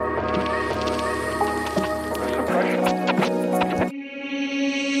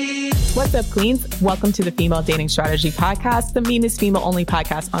What's up, queens? Welcome to the Female Dating Strategy Podcast, the meanest female-only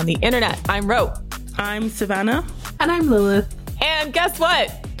podcast on the internet. I'm Ro. I'm Savannah. And I'm Lilith. And guess what?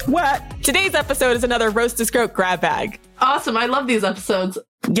 What? Today's episode is another Roast-A-Scrote grab bag. Awesome. I love these episodes.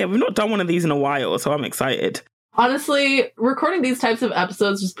 Yeah, we've not done one of these in a while, so I'm excited. Honestly, recording these types of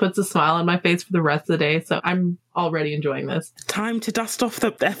episodes just puts a smile on my face for the rest of the day, so I'm already enjoying this. Time to dust off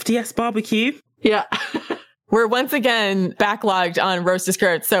the FDS barbecue. Yeah. We're once again backlogged on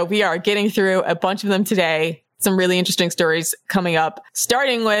Roast-A-Scrote, so we are getting through a bunch of them today. Some really interesting stories coming up,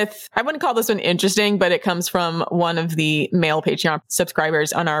 starting with, I wouldn't call this one interesting, but it comes from one of the male Patreon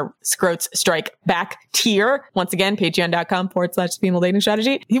subscribers on our Scrotes Strike Back tier. Once again, patreon.com/female dating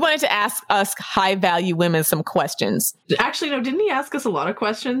strategy. He wanted to ask us high value women some questions. Actually, no, didn't he ask us a lot of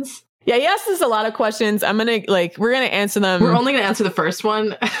questions? Yeah, he asked us a lot of questions. We're going to answer them. We're only going to answer the first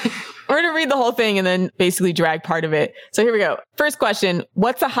one. We're going to read the whole thing and then basically drag part of it. So here we go. First question.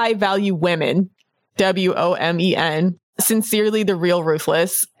 What's a high value women? WOMEN. Sincerely, the real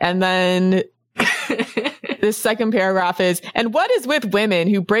ruthless. And then the second paragraph is, and what is with women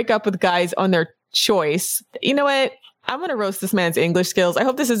who break up with guys on their choice? You know what? I'm going to roast this man's English skills. I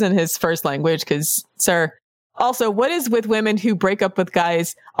hope this isn't his first language because, sir. Also, what is with women who break up with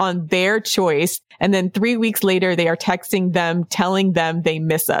guys on their choice and then 3 weeks later they are texting them, telling them they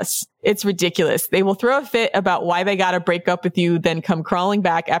miss us? It's ridiculous. They will throw a fit about why they got to break up with you, then come crawling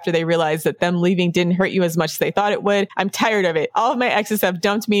back after they realize that them leaving didn't hurt you as much as they thought it would. I'm tired of it. All of my exes have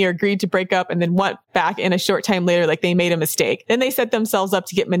dumped me or agreed to break up and then went back in a short time later like they made a mistake. Then they set themselves up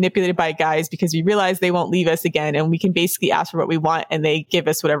to get manipulated by guys because we realize they won't leave us again and we can basically ask for what we want and they give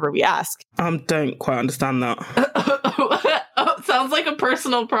us whatever we ask. Don't quite understand that. Sounds like a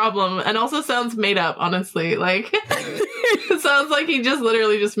personal problem and also sounds made up, honestly. Like, it sounds like he just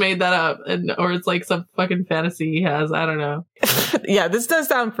literally just made that up or it's like some fucking fantasy he has. I don't know. Yeah, this does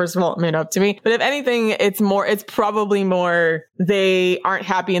sound, first of all, made up to me. But if anything, it's probably more they aren't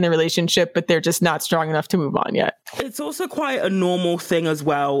happy in the relationship, but they're just not strong enough to move on yet. It's also quite a normal thing as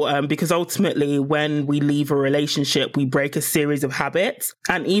well, because ultimately when we leave a relationship, we break a series of habits.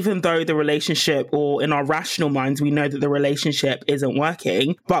 And even though the relationship, or in our rational minds, we know that the relationship isn't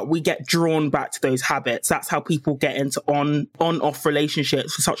working, but we get drawn back to those habits. That's how people get into on-off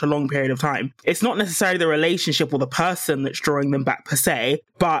relationships for such a long period of time. It's not necessarily the relationship or the person that's drawing them back per se,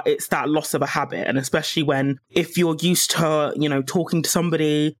 but it's that loss of a habit. And especially if you're used to, talking to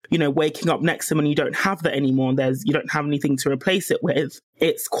somebody, waking up next to them and you don't have that anymore, you don't have anything to replace it with,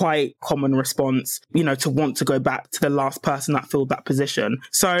 it's quite common response, to want to go back to the last person that filled that position.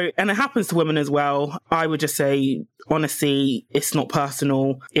 So, and it happens to women as well. I would just say, honestly, it's not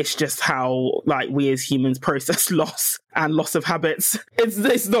personal. It's just how, we as humans process loss and loss of habits.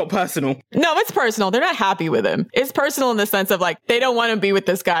 It's not personal. No, it's personal. They're not happy with him. It's personal in the sense of they don't want to be with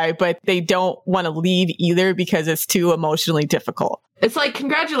this guy, but they don't want to leave either because it's too emotionally difficult. It's like,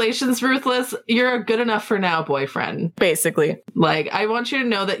 congratulations, Ruthless. You're a good enough for now boyfriend. Basically. I want you to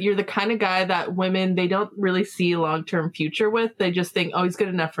know that you're the kind of guy that women, they don't really see a long-term future with. They just think, oh, he's good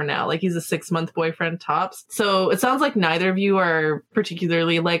enough for now. He's a 6-month boyfriend tops. So it sounds like neither of you are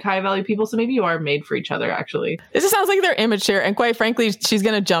particularly high-value people. So maybe you are made for each other, actually. This just sounds like they're immature. And quite frankly, she's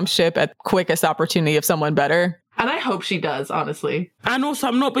going to jump ship at quickest opportunity of someone better. And I hope she does, honestly. And also,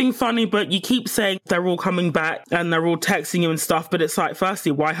 I'm not being funny, but you keep saying they're all coming back and they're all texting you and stuff. But it's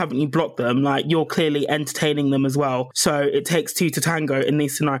firstly, why haven't you blocked them? You're clearly entertaining them as well. So it takes two to tango in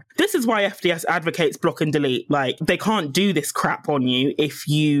these scenarios. This is why FDS advocates block and delete. They can't do this crap on you if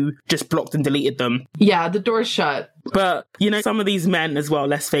you just blocked and deleted them. Yeah, the door's shut. But, some of these men as well,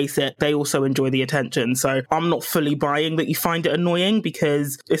 let's face it, they also enjoy the attention. So I'm not fully buying that you find it annoying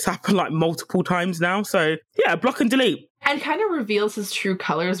because it's happened multiple times now. So yeah, block and delete. And kind of reveals his true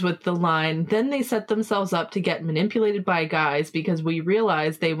colors with the line, then they set themselves up to get manipulated by guys because we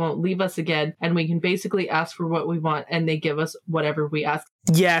realize they won't leave us again and we can basically ask for what we want and they give us whatever we ask.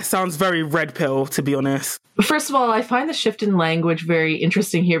 Yeah, sounds very red pill, to be honest. First of all, I find the shift in language very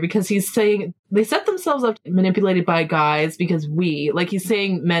interesting here because he's saying they set themselves up manipulated by guys because he's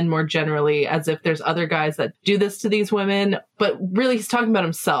saying men more generally as if there's other guys that do this to these women, but really he's talking about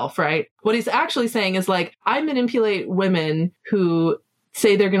himself, right? What he's actually saying is I manipulate women who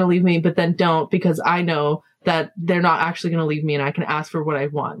say they're going to leave me, but then don't because I know that they're not actually going to leave me and I can ask for what I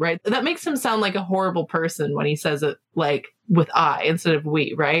want, right? That makes him sound like a horrible person when he says it with I instead of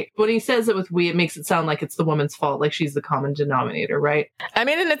we, right? When he says it with we, it makes it sound like it's the woman's fault, she's the common denominator, right? I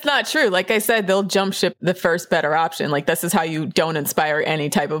mean, and it's not true. Like I said, they'll jump ship the first better option. This is how you don't inspire any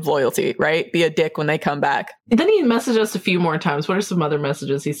type of loyalty, right? Be a dick when they come back. Then he messaged us a few more times. What are some other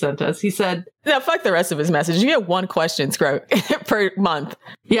messages he sent us? He said... No, fuck the rest of his messages. You get one question, Scrote, per month.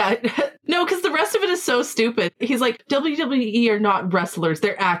 Yeah. No, because the rest of it is so stupid. He's like, WWE are not wrestlers,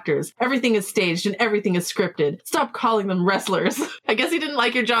 they're actors. Everything is staged and everything is scripted. Stop calling them wrestlers. I guess he didn't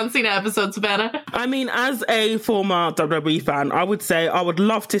like your John Cena episode, Savannah. I mean, as a former WWE fan, I would say I would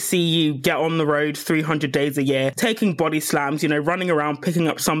love to see you get on the road 300 days a year, taking body slams, running around, picking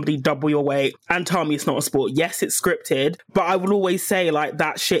up somebody double your weight, and tell me it's not a sport. Yes, it's scripted, but I would always say, like,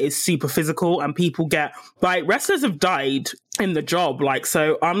 that shit is super physical, and people get, like, wrestlers have died in the job, like,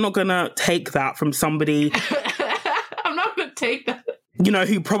 so I'm not gonna take that from somebody I'm not gonna take that,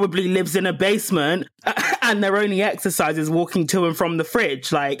 who probably lives in a basement and their only exercise is walking to and from the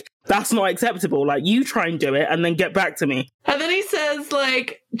fridge. Like, that's not acceptable. Like, you try and do it and then get back to me. And then he says,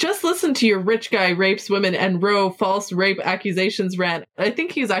 like, just listen to your rich guy rapes women and Roe false rape accusations rant. I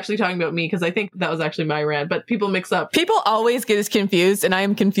think he's actually talking about me because I think that was actually my rant, but people mix up. People always get us confused, and I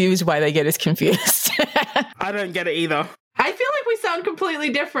am confused why they get us confused. I don't get it either. I feel like we sound completely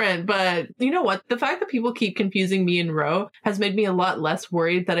different, but you know what? The fact that people keep confusing me and Ro has made me a lot less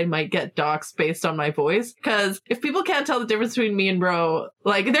worried that I might get doxxed based on my voice. Because if people can't tell the difference between me and Ro,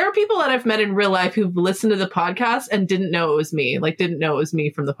 like, there are people that I've met in real life who've listened to the podcast and didn't know it was me,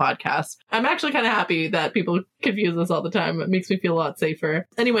 from the podcast. I'm actually kind of happy that people confuse us all the time. It makes me feel a lot safer.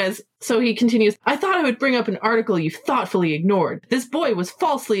 Anyways, so he continues, I thought I would bring up an article you thoughtfully ignored. This boy was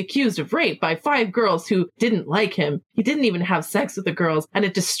falsely accused of rape by 5 girls who didn't like him. He didn't even have sex with the girls, and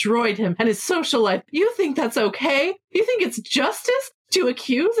it destroyed him and his social life. You think that's okay? You think it's justice to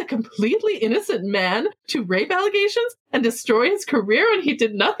accuse a completely innocent man to rape allegations and destroy his career when he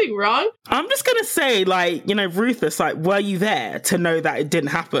did nothing wrong? I'm just going to say, like, Ruthless, like, were you there to know that it didn't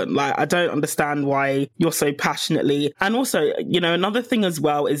happen? Like, I don't understand why you're so passionately. And also, another thing as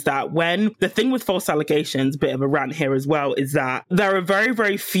well is that when the thing with false allegations, bit of a rant here as well, is that there are very,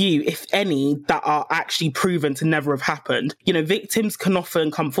 very few, if any, that are actually proven to never have happened. Victims can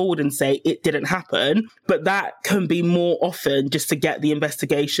often come forward and say it didn't happen, but that can be more often just to get the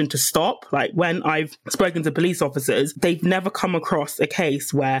investigation to stop. Like, when I've spoken to police officers, they've never come across a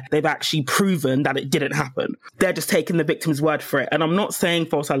case where they've actually proven that it didn't happen. They're just taking the victim's word for it. And I'm not saying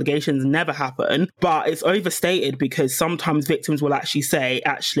false allegations never happen, but it's overstated because sometimes victims will actually say,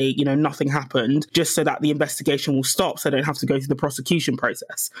 nothing happened, just so that the investigation will stop so they don't have to go through the prosecution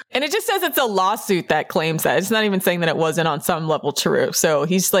process. And it just says it's a lawsuit that claims that. It's not even saying that it wasn't on some level true. So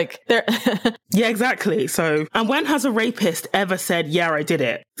he's like, there. Yeah, exactly. So, and when has a rapist ever said, yeah, I did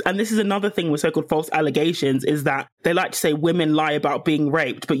it? And this is another thing with so-called false allegations, is that they like to say women lie about being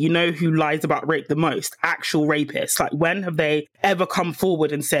raped, but you know who lies about rape the most? Actual rapists. Like, when have they ever come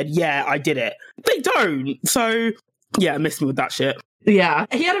forward and said, yeah, I did it? They don't. So, yeah, miss me with that shit. Yeah,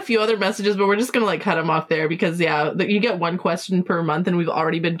 he had a few other messages, but we're just going to cut him off there because, you get one question per month and we've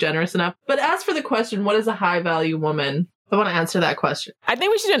already been generous enough. But as for the question, what is a high value woman? I want to answer that question. I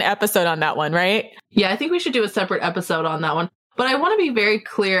think we should do an episode on that one, right? Yeah, I think we should do a separate episode on that one. But I want to be very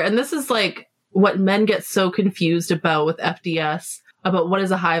clear, and this is like what men get so confused about with FDS, about what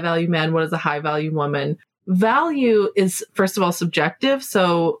is a high value man, what is a high value woman. Value is, first of all, subjective.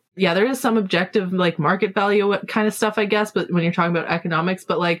 So yeah, there is some objective, like market value kind of stuff, I guess. But when you're talking about economics,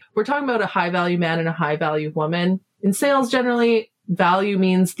 but like we're talking about a high value man and a high value woman. In sales, generally, value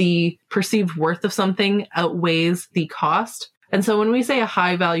means the perceived worth of something outweighs the cost. And so when we say a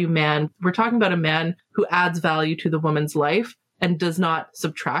high value man, we're talking about a man who adds value to the woman's life and does not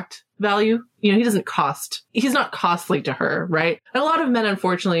subtract value. He doesn't cost. He's not costly to her, right? And a lot of men,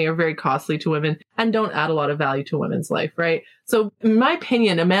 unfortunately, are very costly to women and don't add a lot of value to women's life, right? So in my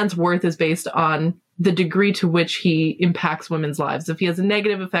opinion, a man's worth is based on the degree to which he impacts women's lives. If he has a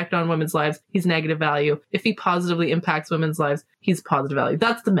negative effect on women's lives, he's negative value. If he positively impacts women's lives, he's positive value.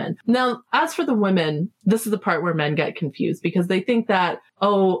 That's the men. Now, as for the women, this is the part where men get confused because they think that,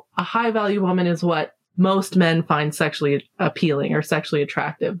 a high value woman is what most men find sexually appealing or sexually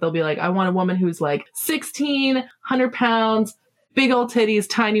attractive. They'll be like, I want a woman who's like 16, 100 pounds, big old titties,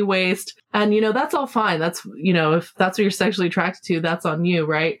 tiny waist. And, that's all fine. That's, if that's what you're sexually attracted to, that's on you,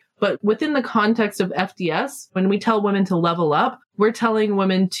 right? But within the context of FDS, when we tell women to level up, we're telling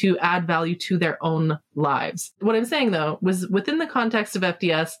women to add value to their own lives. What I'm saying, though, was within the context of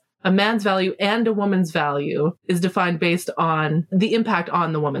FDS, a man's value and a woman's value is defined based on the impact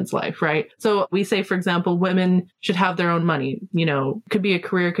on the woman's life, right? So we say, for example, women should have their own money. Could be a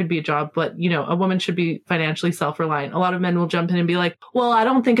career, could be a job, but, a woman should be financially self-reliant. A lot of men will jump in and be like, well, I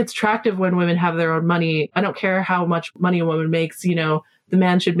don't think it's attractive when women have their own money. I don't care how much money a woman makes, the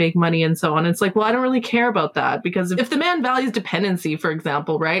man should make money and so on. It's like, well, I don't really care about that because if the man values dependency, for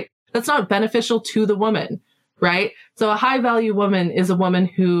example, right, that's not beneficial to the woman, right? So a high value woman is a woman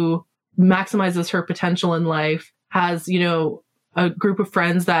who maximizes her potential in life, has, a group of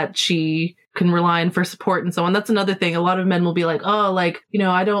friends that she can rely on for support and so on. That's another thing. A lot of men will be like, oh, like,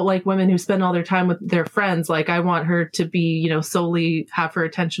 I don't like women who spend all their time with their friends. Like, I want her to be, solely have her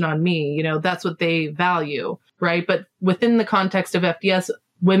attention on me. That's what they value, right? But within the context of FDS,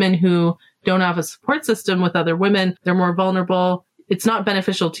 women who don't have a support system with other women, they're more vulnerable. It's not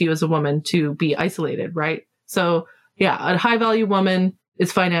beneficial to you as a woman to be isolated, right? So yeah, a high value woman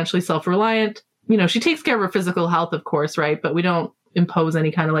is financially self-reliant. She takes care of her physical health, of course, right? But we don't impose any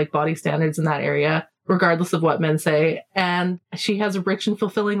kind of like body standards in that area, regardless of what men say. And she has a rich and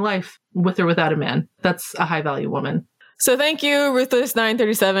fulfilling life with or without a man. That's a high value woman. So thank you,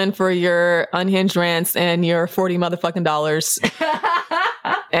 Ruthless937, for your unhinged rants and your 40 motherfucking dollars.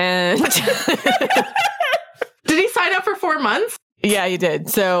 And did he sign up for 4 months? Yeah, you did.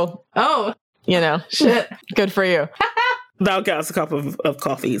 So, shit. Good for you. That'll get us a cup of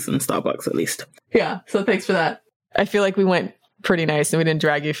coffees in Starbucks at least. Yeah. So thanks for that. I feel like we went pretty nice and we didn't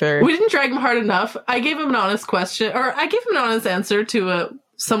drag you through. We didn't drag him hard enough. I gave him an honest question, or I gave him an honest answer to a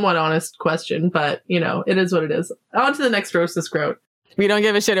somewhat honest question, but it is what it is. On to the next Roast-A-Scrote. We don't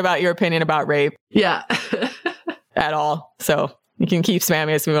give a shit about your opinion about rape. Yeah. At all. So you can keep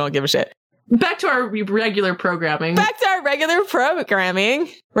spamming us. We won't give a shit. Back to our regular programming.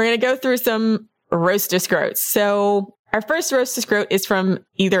 We're going to go through some Roast-A-Scrotes. So our first Roast-A-Scrote is from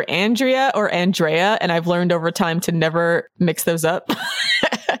either Andrea or Andrea, and I've learned over time to never mix those up.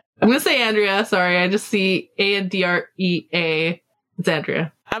 I'm going to say Andrea. Sorry, I just see A-N-D-R-E-A. It's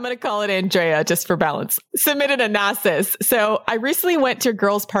Andrea. I'm going to call it Andrea just for balance. Submitted a Nasis. So I recently went to a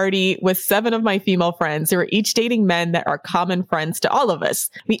girls' party with 7 of my female friends who are each dating men that are common friends to all of us.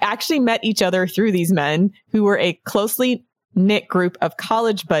 We actually met each other through these men who were a closely knit group of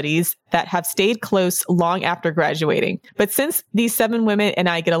college buddies that have stayed close long after graduating. But since these 7 women and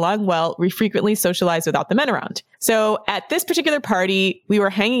I get along well, we frequently socialize without the men around. So at this particular party, we were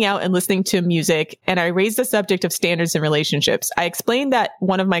hanging out and listening to music, and I raised the subject of standards in relationships. I explained that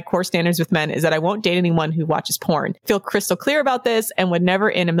one of my core standards with men is that I won't date anyone who watches porn. Feel crystal clear about this and would never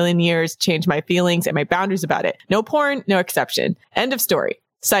in a million years change my feelings and my boundaries about it. No porn, no exception. End of story.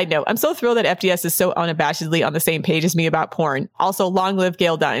 Side note, I'm so thrilled that FDS is so unabashedly on the same page as me about porn. Also, long live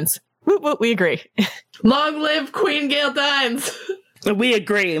Gail Dines. Woot woot, we agree. Long live Queen Gail Dines. We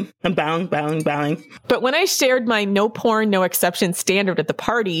agree. I'm bowing. But when I shared my no porn, no exception standard at the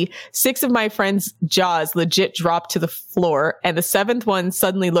party, 6 of my friends' jaws legit dropped to the floor, and the 7th one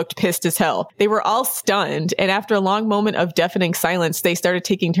suddenly looked pissed as hell. They were all stunned, and after a long moment of deafening silence, they started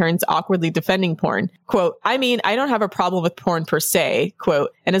taking turns awkwardly defending porn. Quote, I mean, I don't have a problem with porn per se, quote,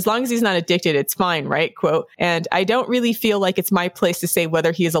 and as long as he's not addicted, it's fine, right? Quote, and I don't really feel like it's my place to say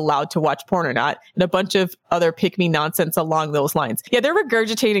whether he is allowed to watch porn or not, and a bunch of other pick-me nonsense along those lines. Yeah, they're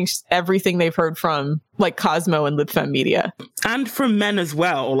regurgitating everything they've heard from like Cosmo and LibFem media. And from men as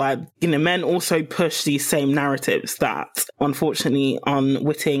well. Like, men also push these same narratives that unfortunately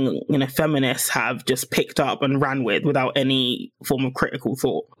unwitting, feminists have just picked up and ran with without any form of critical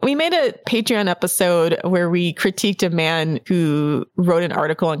thought. We made a Patreon episode where we critiqued a man who wrote an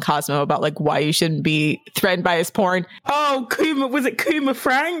article on Cosmo about like why you shouldn't be threatened by his porn. Oh, Coomer, was it Coomer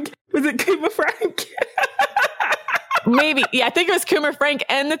Frank? Maybe. Yeah, I think it was Coomer Frank.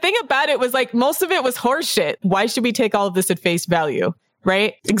 And the thing about it was like most of it was horseshit. Why should we take all of this at face value?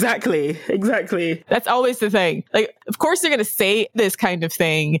 Right? Exactly. That's always the thing. Like, of course they're going to say this kind of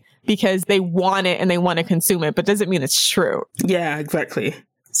thing because they want it and they want to consume it, but doesn't mean it's true. Yeah, exactly.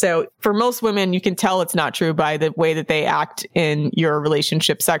 So for most women, you can tell it's not true by the way that they act in your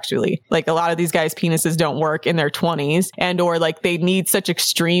relationship sexually. Like a lot of these guys' penises don't work in their 20s or like they need such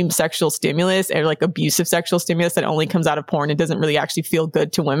extreme sexual stimulus or like abusive sexual stimulus that only comes out of porn and doesn't really actually feel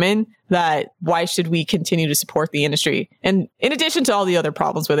good to women, that why should we continue to support the industry? And in addition to all the other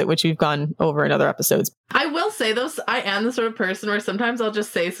problems with it, which we've gone over in other episodes. I will say though, I am the sort of person where sometimes I'll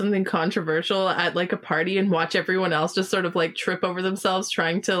just say something controversial at like a party and watch everyone else just sort of like trip over themselves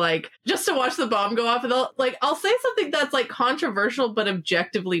trying to like, just to watch the bomb go off. And I'll say something that's like controversial but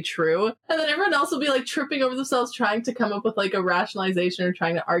objectively true. And then everyone else will be like tripping over themselves trying to come up with like a rationalization or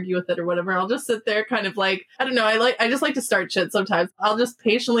trying to argue with it or whatever. And I'll just sit there kind of like, I don't know, I just like to start shit sometimes. I'll just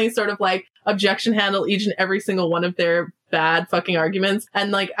patiently sort of like objection handle each and every single one of their bad fucking arguments.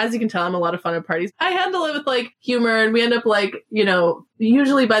 And like, as you can tell, I'm a lot of fun at parties. I handle it with like humor, and we end up like,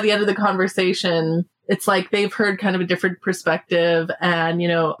 usually by the end of the conversation, it's like they've heard kind of a different perspective, and,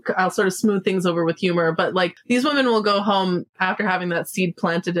 I'll sort of smooth things over with humor. But like these women will go home after having that seed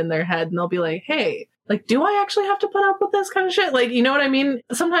planted in their head and they'll be like, hey, like, do I actually have to put up with this kind of shit? Like, you know what I mean?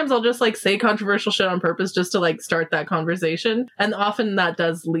 Sometimes I'll just like say controversial shit on purpose just to like start that conversation. And often that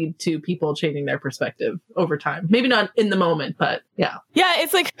does lead to people changing their perspective over time. Maybe not in the moment, but yeah. Yeah,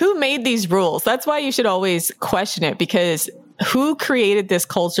 it's like, who made these rules? That's why you should always question it, because who created this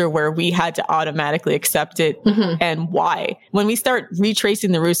culture where we had to automatically accept it and why? When we start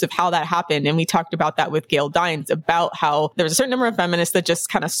retracing the roots of how that happened, and we talked about that with Gail Dines, about how there was a certain number of feminists that just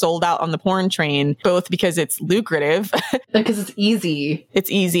kind of sold out on the porn train, both because it's lucrative. Because it's easy. It's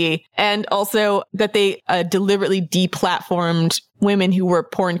easy. And also that they deliberately deplatformed women who were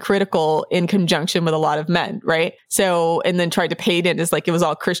porn critical in conjunction with a lot of men, right? So, and then tried to paint it as like it was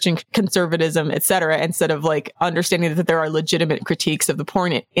all Christian conservatism, etc., instead of like understanding that there are legitimate critiques of the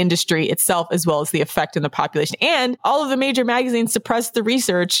porn industry itself, as well as the effect in the population. And all of the major magazines suppressed the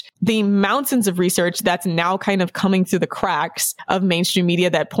research, the mountains of research that's now kind of coming through the cracks of mainstream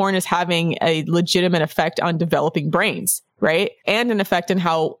media, that porn is having a legitimate effect on developing brains. Right? And an effect in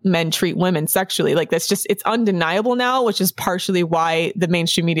how men treat women sexually. Like that's just, it's undeniable now, which is partially why the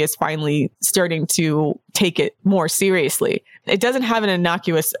mainstream media is finally starting to take it more seriously. It doesn't have an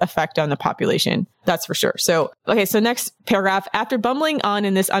innocuous effect on the population. That's for sure. So, okay. So next paragraph, after bumbling on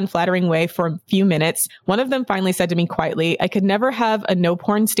in this unflattering way for a few minutes, one of them finally said to me quietly, I could never have a no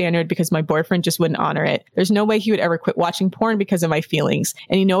porn standard because my boyfriend just wouldn't honor it. There's no way he would ever quit watching porn because of my feelings.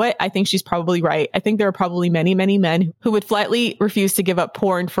 And you know what? I think she's probably right. I think there are probably many, many men who would flatly refuse to give up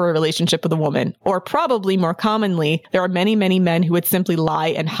porn for a relationship with a woman. Or probably more commonly, there are many, many men who would simply lie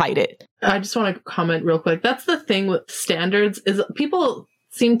and hide it. I just want to comment real quick. That's the thing with standards, is people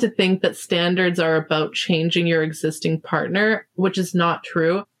seem to think that standards are about changing your existing partner, which is not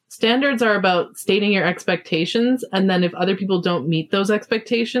true. Standards are about stating your expectations. And then if other people don't meet those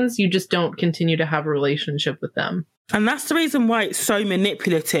expectations, you just don't continue to have a relationship with them. And that's the reason why it's so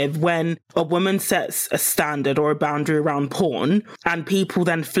manipulative when a woman sets a standard or a boundary around porn and people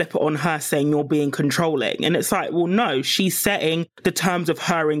then flip it on her saying you're being controlling. And it's like, well, no, she's setting the terms of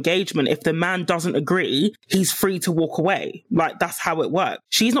her engagement. If the man doesn't agree, he's free to walk away. Like, that's how it works.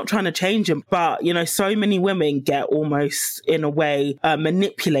 She's not trying to change him. But, you know, so many women get almost in a way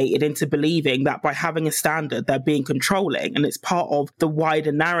manipulated into believing that by having a standard, they're being controlling. And it's part of the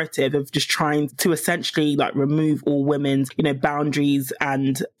wider narrative of just trying to essentially like remove all women's, you know, boundaries,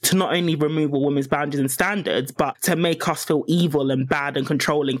 and to not only remove all women's boundaries and standards, but to make us feel evil and bad and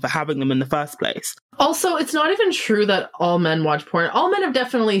controlling for having them in the first place. Also, it's not even true that all men watch porn. All men have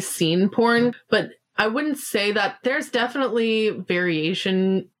definitely seen porn, but I wouldn't say that. There's definitely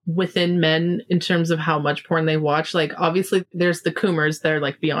variation within men in terms of how much porn they watch. Like, obviously there's the Coomers, they're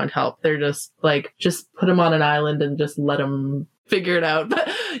like beyond help. They're just like, just put them on an island and just let them figure it out.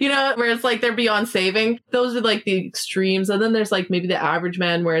 But, you know, where it's like they're beyond saving. Those are like the extremes. And then there's like maybe the average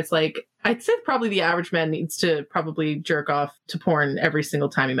man, where it's like, I'd say probably the average man needs to probably jerk off to porn every single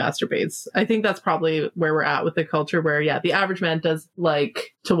time he masturbates. I think that's probably where we're at with the culture, where, yeah, the average man does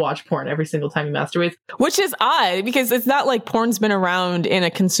like to watch porn every single time he masturbates. Which is odd, because it's not like porn's been around in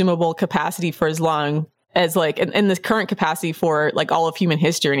a consumable capacity for as long as like in the current capacity for like all of human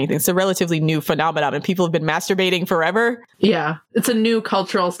history or anything. It's a relatively new phenomenon, and people have been masturbating forever. Yeah, it's a new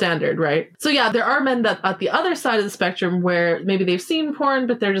cultural standard, right? So yeah, there are men that at the other side of the spectrum where maybe they've seen porn,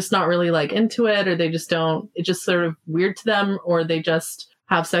 but they're just not really like into it, or they just don't, it's just sort of weird to them, or they just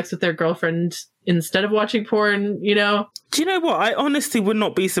have sex with their girlfriend instead of watching porn, you know? Do you know what? I honestly would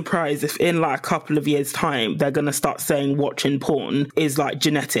not be surprised if in like a couple of years' time, they're going to start saying watching porn is like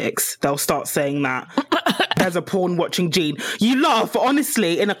genetics. They'll start saying that there's a porn watching gene. You laugh, but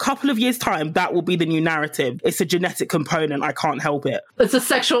honestly, in a couple of years' time, that will be the new narrative. It's a genetic component. I can't help it. It's a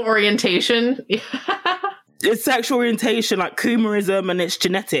sexual orientation. It's sexual orientation, like Coomerism, and it's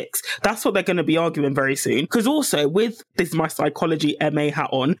genetics. That's what they're going to be arguing very soon. Because also, with this is my psychology MA hat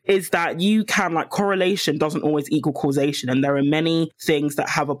on, is that you can, like, correlation doesn't always equal causation. And there are many things that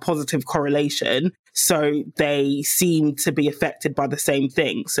have a positive correlation, so they seem to be affected by the same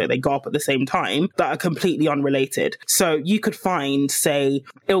thing. So they go up at the same time, that are completely unrelated. So you could find, say,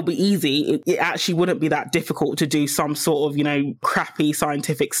 it'll be easy. It actually wouldn't be that difficult to do some sort of, you know, crappy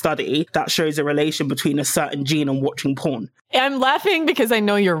scientific study that shows a relation between a certain gene and watching porn. I'm laughing because I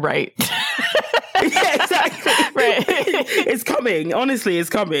know you're right. Yeah, exactly. Right. It's coming. Honestly, it's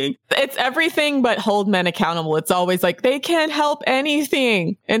coming. It's everything but hold men accountable. It's always like, they can't help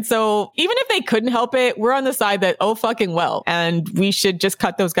anything. And so even if they couldn't help it, we're on the side that, oh, fucking well. And we should just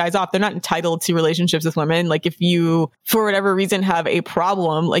cut those guys off. They're not entitled to relationships with women. Like, if you, for whatever reason, have a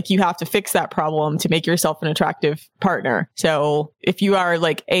problem, like, you have to fix that problem to make yourself an attractive partner. So if you are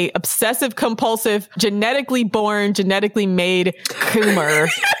like a obsessive compulsive, genetically born, genetically made Coomer,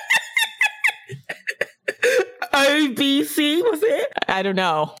 OBC, was it? I don't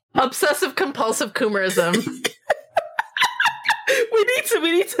know. Obsessive compulsive Coomerism.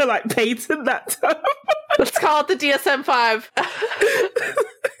 We need to like patent that term. Let's call it the DSM-5.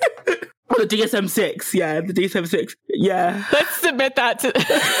 Or the DSM-6. Yeah, the DSM-6. Yeah. Let's submit that to...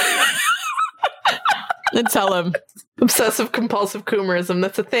 and tell him. Obsessive compulsive Coomerism.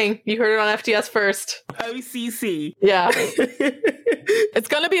 That's a thing. You heard it on FDS first. OCC. Yeah. It's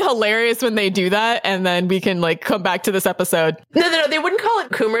going to be hilarious when they do that, and then we can like come back to this episode. No. They wouldn't call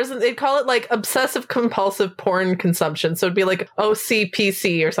it Coomerism. They'd call it like obsessive compulsive porn consumption. So it'd be like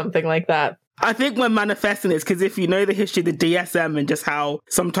OCPC or something like that. I think we're manifesting this because if you know the history of the DSM and just how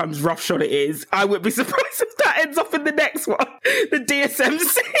sometimes roughshod it is, I wouldn't be surprised if that ends up in the next one. The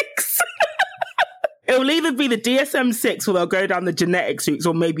DSM-6. It'll either be the DSM-6 or they'll go down the genetics routes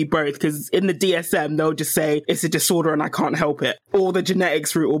or maybe both, because in the DSM, they'll just say it's a disorder and I can't help it. Or the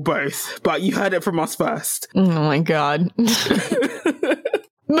genetics route or both. But you heard it from us first. Oh my God.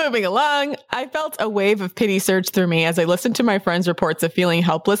 Moving along, I felt a wave of pity surge through me as I listened to my friends' reports of feeling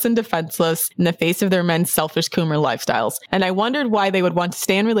helpless and defenseless in the face of their men's selfish Coomer lifestyles. And I wondered why they would want to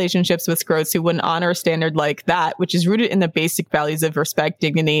stay in relationships with scrotes who wouldn't honor a standard like that, which is rooted in the basic values of respect,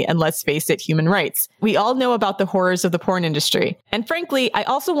 dignity, and let's face it, human rights. We all know about the horrors of the porn industry. And frankly, I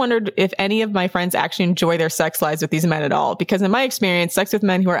also wondered if any of my friends actually enjoy their sex lives with these men at all, because in my experience, sex with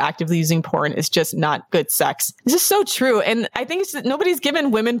men who are actively using porn is just not good sex. This is so true. And I think it's that nobody's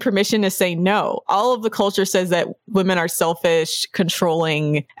given women permission to say no. All of the culture says that women are selfish,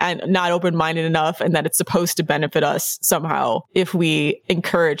 controlling, and not open-minded enough, and that it's supposed to benefit us somehow if we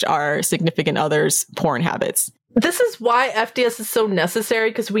encourage our significant others' porn habits. This is why FDS is so necessary,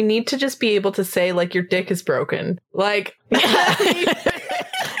 because we need to just be able to say, like, your dick is broken. Like,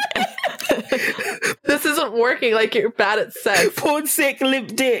 this isn't working. Like, you're bad at sex. Porn sick,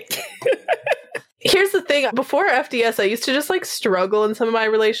 limp dick. Here's the thing. Before FDS, I used to just like struggle in some of my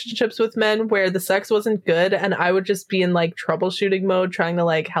relationships with men where the sex wasn't good. And I would just be in like troubleshooting mode, trying to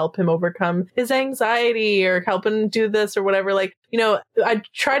like help him overcome his anxiety or help him do this or whatever. Like, you know, I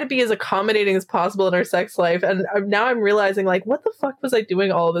try to be as accommodating as possible in our sex life. And now I'm realizing like, what the fuck was I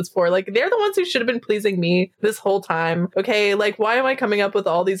doing all of this for? Like, they're the ones who should have been pleasing me this whole time. Okay. Like, why am I coming up with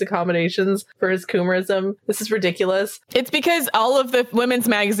all these accommodations for his Coomerism? This is ridiculous. It's because all of the women's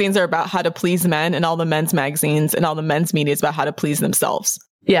magazines are about how to please men, and all the men's magazines and all the men's media is about how to please themselves.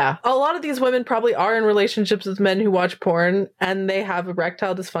 Yeah. A lot of these women probably are in relationships with men who watch porn and they have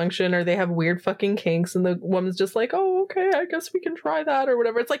erectile dysfunction or they have weird fucking kinks, and the woman's just like, oh, okay, I guess we can try that or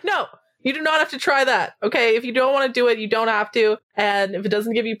whatever. It's like, no, you do not have to try that. Okay. If you don't want to do it, you don't have to. And if it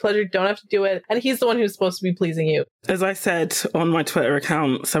doesn't give you pleasure, you don't have to do it. And he's the one who's supposed to be pleasing you. As I said on my Twitter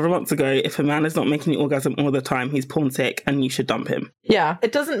account several months ago, if a man is not making you orgasm all the time, he's porn sick and you should dump him. Yeah.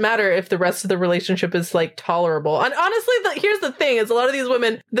 It doesn't matter if the rest of the relationship is like tolerable. And honestly, here's the thing is a lot of these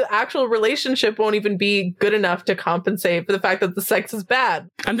women, the actual relationship won't even be good enough to compensate for the fact that the sex is bad.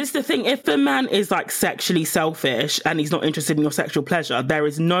 And this is the thing. If the man is like sexually selfish and he's not interested in your sexual pleasure, there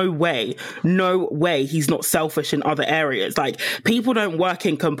is no way he's not selfish in other areas. Like, people don't work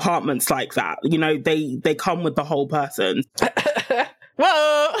in compartments like that. You know, they come with the whole person.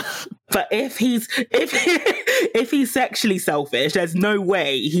 Whoa! But if he's sexually selfish, there's no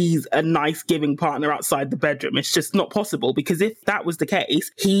way he's a nice giving partner outside the bedroom. It's just not possible, because if that was the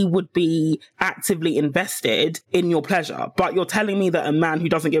case, he would be actively invested in your pleasure. But you're telling me that a man who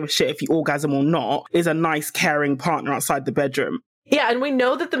doesn't give a shit if you orgasm or not is a nice, caring partner outside the bedroom. Yeah, and we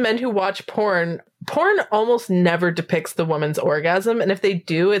know that the men who watch porn almost never depicts the woman's orgasm. And if they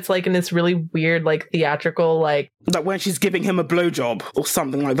do, it's like in this really weird, like theatrical, like when she's giving him a blowjob or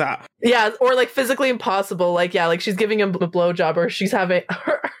something like that. Yeah, or like physically impossible. Like, yeah, like she's giving him a blowjob, or she's having,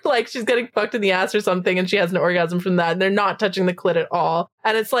 like she's getting fucked in the ass or something and she has an orgasm from that. And they're not touching the clit at all.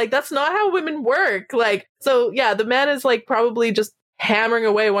 And it's like, that's not how women work. Like, so yeah, the man is like probably just hammering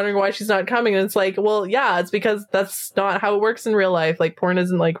away, wondering why she's not coming. And it's like, well, yeah, it's because that's not how it works in real life. Like, porn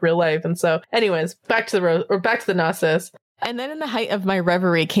isn't like real life. And so anyways, back to the Gnosis. And then in the height of my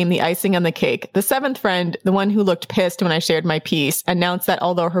reverie came the icing on the cake. The seventh friend, the one who looked pissed when I shared my piece, announced that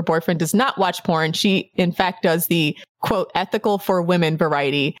although her boyfriend does not watch porn, she in fact does the, quote, ethical for women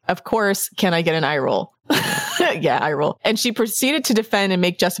variety. Of course, can I get an eye roll? Yeah, eye roll. And she proceeded to defend and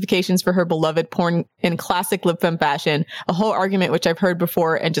make justifications for her beloved porn in classic lip femme fashion, a whole argument which I've heard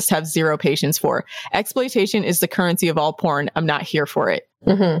before and just have zero patience for. Exploitation is the currency of all porn. I'm not here for it.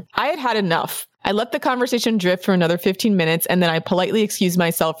 Mm-hmm. I had had enough. I let the conversation drift for another 15 minutes, and then I politely excused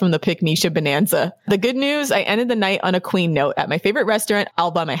myself from the Picnisha bonanza. The good news, I ended the night on a queen note at my favorite restaurant,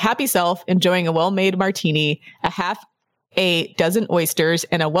 all by my happy self, enjoying a well-made martini, a half A dozen oysters,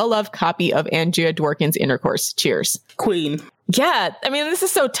 and a well-loved copy of Andrea Dworkin's Intercourse. Cheers. Queen. Yeah. I mean, this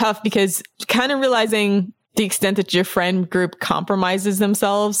is so tough because kind of realizing the extent that your friend group compromises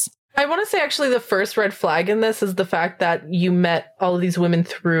themselves. I want to say actually the first red flag in this is the fact that you met all of these women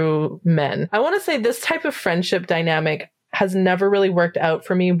through men. I want to say this type of friendship dynamic has never really worked out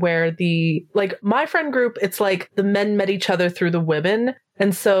for me, where my friend group, it's like the men met each other through the women.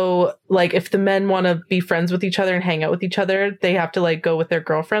 And so like if the men want to be friends with each other and hang out with each other, they have to like go with their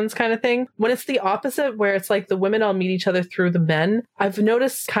girlfriends kind of thing. When it's the opposite, where it's like the women all meet each other through the men, I've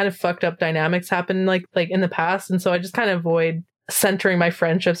noticed kind of fucked up dynamics happen like in the past. And so I just kind of avoid centering my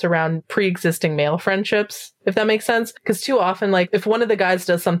friendships around pre-existing male friendships, if that makes sense. Because too often, like if one of the guys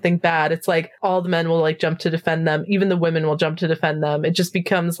does something bad, it's like all the men will like jump to defend them. Even the women will jump to defend them. It just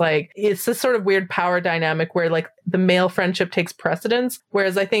becomes like, it's this sort of weird power dynamic where like the male friendship takes precedence.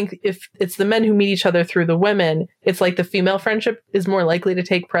 Whereas I think if it's the men who meet each other through the women, it's like the female friendship is more likely to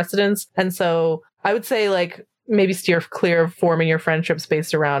take precedence. And so I would say like maybe steer clear of forming your friendships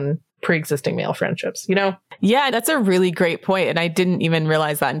based around pre-existing male friendships, you know? Yeah, that's a really great point. And I didn't even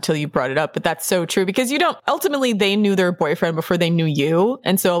realize that until you brought it up. But that's so true because ultimately they knew their boyfriend before they knew you.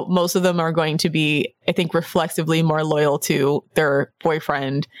 And so most of them are going to be, I think, reflexively more loyal to their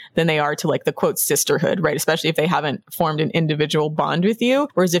boyfriend than they are to like the quote sisterhood, right? Especially if they haven't formed an individual bond with you.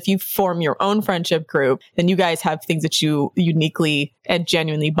 Whereas if you form your own friendship group, then you guys have things that you uniquely and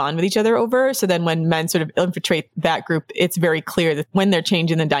genuinely bond with each other over. So then when men sort of infiltrate that group, it's very clear that when they're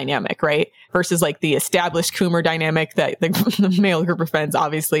changing the dynamic, right? Versus like the established Coomer dynamic that the male group of friends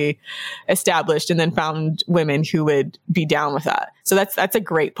obviously established and then found women who would be down with that. So that's a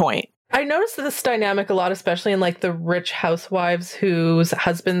great point. I noticed this dynamic a lot, especially in like the rich housewives whose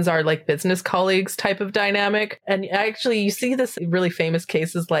husbands are like business colleagues type of dynamic. And actually you see this in really famous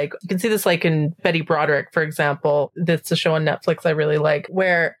cases. Like you can see this like in Betty Broderick, for example. That's a show on Netflix I really like,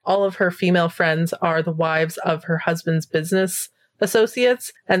 where all of her female friends are the wives of her husband's business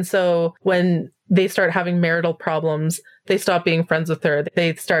associates. And so when they start having marital problems, they stop being friends with her.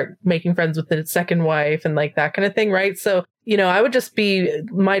 They start making friends with the second wife and like that kind of thing, right? So, I would just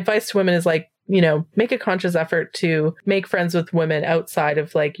my advice to women is like, make a conscious effort to make friends with women outside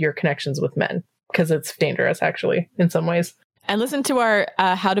of like your connections with men, because it's dangerous actually in some ways. And listen to our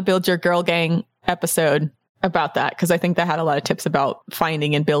How to Build Your Girl Gang episode about that, because I think that had a lot of tips about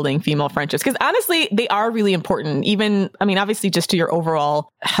finding and building female friendships, because honestly they are really important. Obviously just to your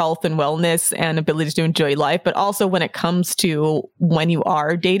overall health and wellness and ability to enjoy life, but also when it comes to when you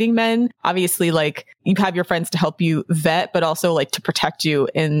are dating men, obviously like you have your friends to help you vet, but also like to protect you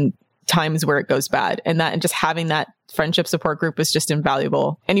in times where it goes bad. And just having that friendship support group is just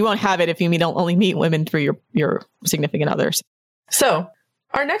invaluable. And you won't have it if you don't only meet women through your significant others. So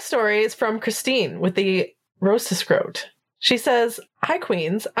our next story is from Christine with the Roast-A-Scrote. She says, "Hi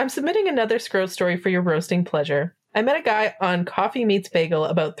Queens, I'm submitting another scrote story for your roasting pleasure. I met a guy on Coffee Meets Bagel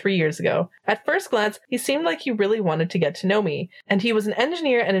about 3 years ago. At first glance, he seemed like he really wanted to get to know me, and he was an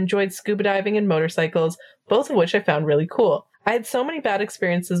engineer and enjoyed scuba diving and motorcycles, both of which I found really cool. I had so many bad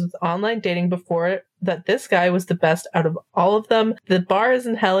experiences with online dating before that this guy was the best out of all of them. The bar is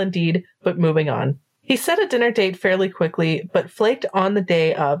in hell indeed, but moving on. He set a dinner date fairly quickly, but flaked on the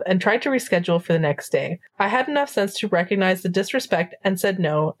day of and tried to reschedule for the next day. I had enough sense to recognize the disrespect and said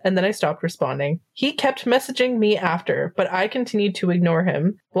no, and then I stopped responding. He kept messaging me after, but I continued to ignore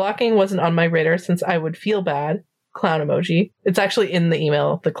him. Blocking wasn't on my radar since I would feel bad. Clown emoji. It's actually in the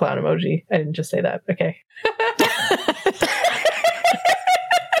email, the clown emoji. I didn't just say that. Okay.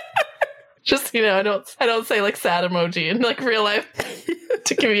 Just, I don't say like sad emoji in like real life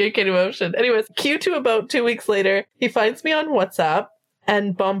to communicate emotion. Anyways, cue to about 2 weeks later, he finds me on WhatsApp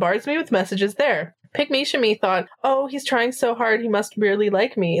and bombards me with messages there. Pick me, Shami thought, oh, he's trying so hard, he must really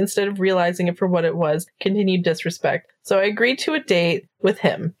like me, instead of realizing it for what it was, continued disrespect. So I agreed to a date with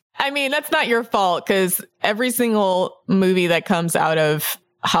him. I mean, that's not your fault, because every single movie that comes out of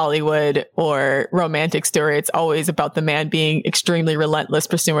Hollywood or romantic story, it's always about the man being extremely relentless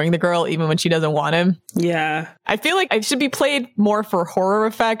pursuing the girl even when she doesn't want him. Yeah. I feel like it should be played more for horror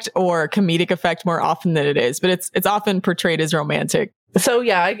effect or comedic effect more often than it is, but it's often portrayed as romantic. So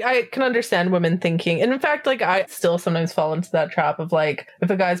yeah, I can understand women thinking, and in fact, like I still sometimes fall into that trap of like, if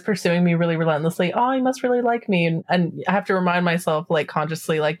a guy's pursuing me really relentlessly, oh, he must really like me. And I have to remind myself like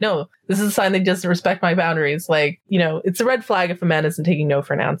consciously, like, no, this is a sign that he doesn't respect my boundaries. Like, it's a red flag if a man isn't taking no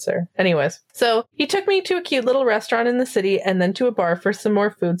for an answer. Anyways, so he took me to a cute little restaurant in the city and then to a bar for some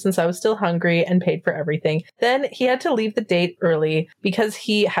more food since I was still hungry, and paid for everything. Then he had to leave the date early because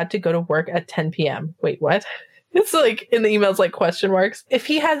he had to go to work at 10 p.m. Wait, what? It's like in the emails, like question marks. If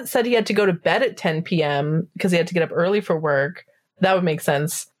he had said he had to go to bed at 10 p.m. because he had to get up early for work, that would make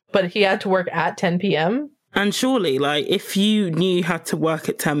sense. But he had to work at 10 p.m. And surely, like, if you knew you had to work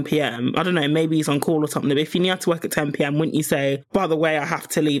at 10 p.m., I don't know, maybe he's on call or something, but if you knew you had to work at 10 p.m., wouldn't you say, by the way, I have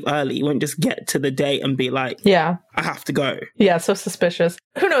to leave early? You wouldn't just get to the date and be like, yeah, I have to go. Yeah, so suspicious.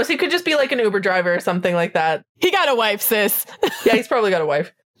 Who knows? He could just be like an Uber driver or something like that. He got a wife, sis. Yeah, he's probably got a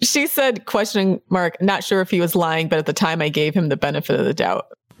wife. She said, question mark, not sure if he was lying, but at the time I gave him the benefit of the doubt.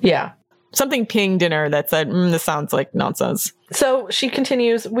 Yeah. Something pinged in her that said, this sounds like nonsense. So she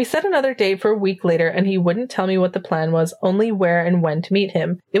continues, we set another date for a week later and he wouldn't tell me what the plan was, only where and when to meet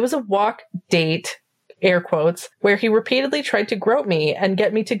him. It was a walk date, air quotes, where he repeatedly tried to grope me and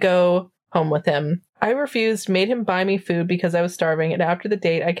get me to go home with him. I refused, made him buy me food because I was starving, and after the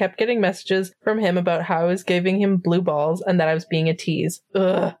date, I kept getting messages from him about how I was giving him blue balls and that I was being a tease.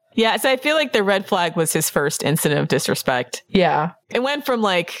 Ugh. Yeah, so I feel like the red flag was his first incident of disrespect. Yeah. It went from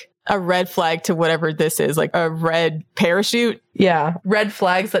like a red flag to whatever this is, like a red parachute. Yeah. Red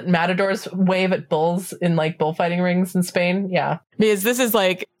flags that matadors wave at bulls in like bullfighting rings in Spain. Yeah. Because this is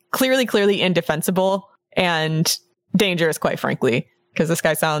like clearly indefensible and dangerous, quite frankly, because this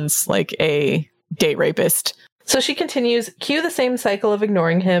guy sounds like a date rapist. So she continues, cue the same cycle of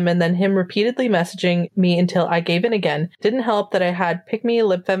ignoring him and then him repeatedly messaging me until I gave in again. Didn't help that I had pick-me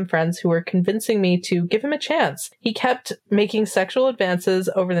lip femme friends who were convincing me to give him a chance. He kept making sexual advances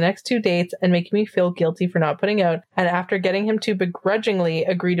over the next 2 dates and making me feel guilty for not putting out. And after getting him to begrudgingly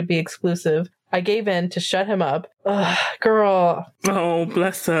agree to be exclusive, I gave in to shut him up. Ugh, girl. Oh,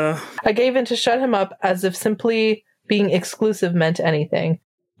 bless her. I gave in to shut him up as if simply being exclusive meant anything.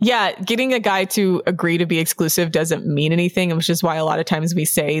 Yeah, getting a guy to agree to be exclusive doesn't mean anything, which is why a lot of times we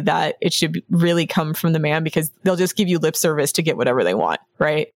say that it should really come from the man because they'll just give you lip service to get whatever they want,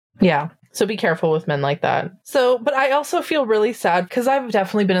 right? Yeah. So be careful with men like that. So, but I also feel really sad because I've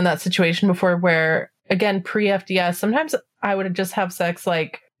definitely been in that situation before where, again, pre-FDS, sometimes I would just have sex,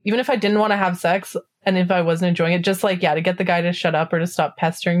 like, even if I didn't want to have sex and if I wasn't enjoying it, just like, yeah, to get the guy to shut up or to stop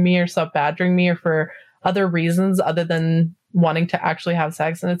pestering me or stop badgering me or for other reasons other than wanting to actually have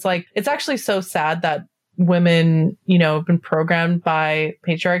sex. And it's like, it's actually so sad that women, you know, have been programmed by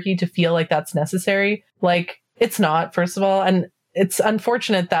patriarchy to feel like that's necessary. Like, it's not, first of all. And it's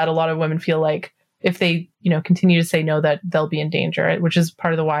unfortunate that a lot of women feel like if they, you know, continue to say no, that they'll be in danger, which is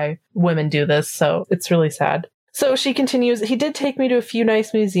part of the why women do this. So it's really sad. So she continues, he did take me to a few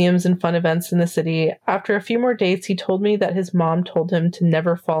nice museums and fun events in the city. After a few more dates, he told me that his mom told him to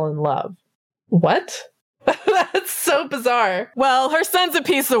never fall in love. What? That's so bizarre. Well, her son's a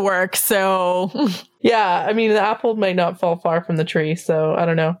piece of work, so... Yeah, I mean, the apple might not fall far from the tree, so I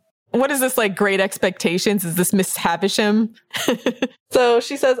don't know. What is this, like, Great Expectations? Is this Miss Havisham? So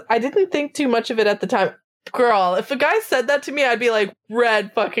she says, I didn't think too much of it at the time. Girl, if a guy said that to me, I'd be like,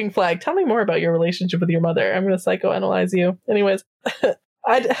 red fucking flag. Tell me more about your relationship with your mother. I'm going to psychoanalyze you. Anyways,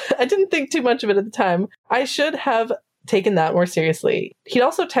 I didn't think too much of it at the time. I should have taken that more seriously. He'd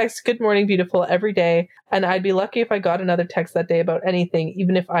also text good morning beautiful every day, and I'd be lucky if I got another text that day about anything,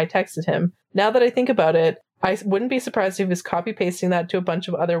 even if I texted him. Now that I think about it, I wouldn't be surprised if he was copy pasting that to a bunch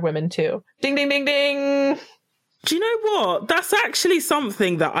of other women too. Ding ding ding ding. Do you know what? That's actually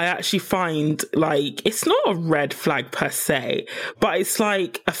something that I actually find, like, it's not a red flag per se, but it's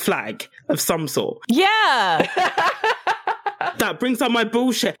like a flag of some sort. Yeah. That brings up my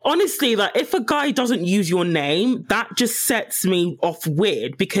bullshit. Honestly, like, if a guy doesn't use your name, that just sets me off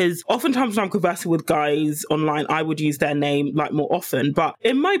weird, because oftentimes when I'm conversing with guys online, I would use their name, like, more often. But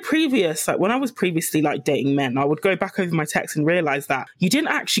in my previous, like, when I was previously, like, dating men, I would go back over my texts and realize that you didn't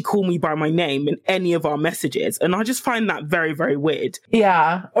actually call me by my name in any of our messages. And I just find that very, very weird.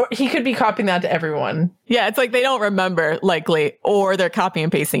 Yeah. Or he could be copying that to everyone. Yeah, it's like they don't remember, likely, or they're copy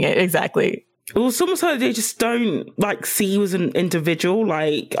and pasting it. Exactly. Well, it's almost like they just don't, like, see you as an individual.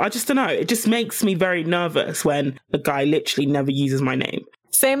 Like, I just don't know. It just makes me very nervous when a guy literally never uses my name.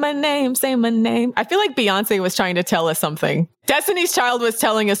 Say my name, say my name. I feel like Beyonce was trying to tell us something. Destiny's Child was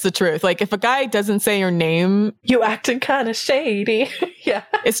telling us the truth. Like, if a guy doesn't say your name... You acting kind of shady. Yeah.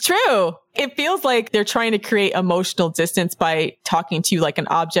 It's true. It feels like they're trying to create emotional distance by talking to you like an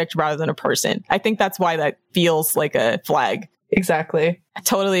object rather than a person. I think that's why that feels like a flag. Exactly. I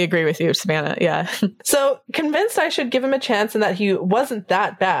totally agree with you, Savannah. Yeah. So, convinced I should give him a chance and that he wasn't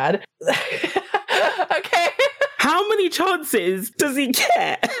that bad. Okay. how many chances does he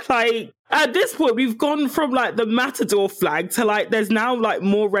get? Like, at this point, we've gone from like the Matador flag to like there's now like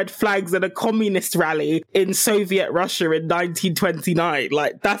more red flags than a communist rally in Soviet Russia in 1929.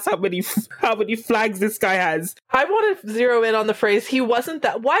 Like, that's how many flags this guy has. I want to zero in on the phrase, he wasn't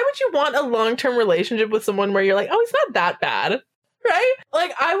that. Why would you want a long-term relationship with someone where you're like, oh, he's not that bad? Right?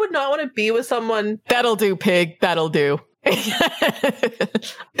 Like, I would not want to be with someone. That'll do, pig. That'll do.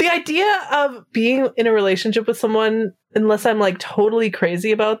 The idea of being in a relationship with someone, unless I'm like totally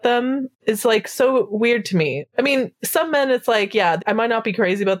crazy about them, is like so weird to me. I mean, some men, it's like, yeah, I might not be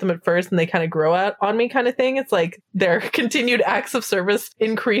crazy about them at first and they kind of grow out on me kind of thing. It's like their continued acts of service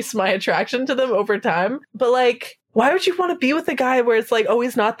increase my attraction to them over time. But like, why would you want to be with a guy where it's like, oh,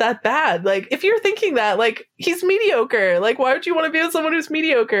 he's not that bad? Like, if you're thinking that, like, he's mediocre. Like, why would you want to be with someone who's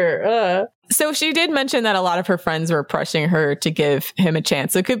mediocre? So she did mention that a lot of her friends were pressuring her to give him a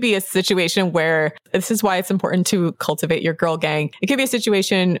chance. So it could be a situation where, this is why it's important to cultivate your girl gang. It could be a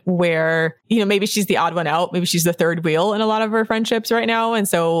situation where, you know, maybe she's the odd one out. Maybe she's the third wheel in a lot of her friendships right now. And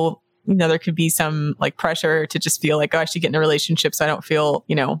so, you know, there could be some like pressure to just feel like, oh, I should get in a relationship so I don't feel,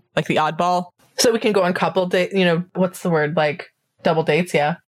 you know, like the oddball. So we can go on couple date, you know, what's the word? Like double dates.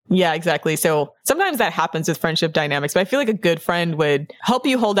 Yeah. Yeah, exactly. So sometimes that happens with friendship dynamics, but I feel like a good friend would help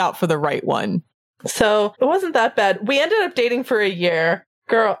you hold out for the right one. So it wasn't that bad. We ended up dating for a year.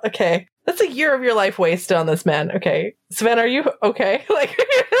 Girl, okay. That's a year of your life wasted on this man. Okay. Savannah, are you okay? Like,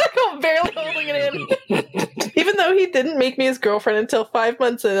 I'm barely holding it in. Even though he didn't make me his girlfriend until 5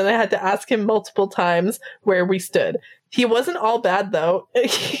 months in, and I had to ask him multiple times where we stood. He wasn't all bad, though.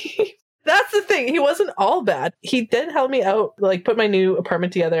 That's the thing. He wasn't all bad. He did help me out, like put my new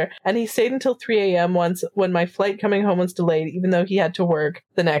apartment together. And he stayed until 3 a.m. once when my flight coming home was delayed, even though he had to work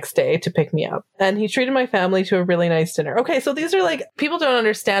the next day to pick me up. And he treated my family to a really nice dinner. Okay, so these are like, people don't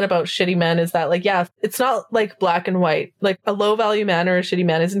understand about shitty men is that like, yeah, it's not like black and white. Like a low value man or a shitty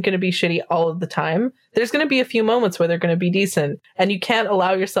man isn't going to be shitty all of the time. There's going to be a few moments where they're going to be decent. And you can't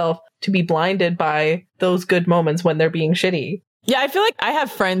allow yourself to be blinded by those good moments when they're being shitty. Yeah, I feel like I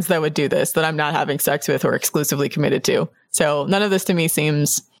have friends that would do this that I'm not having sex with or exclusively committed to. So none of this to me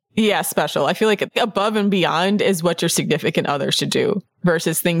seems, special. I feel like above and beyond is what your significant other should do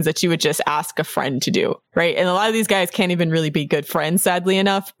versus things that you would just ask a friend to do, right? And a lot of these guys can't even really be good friends, sadly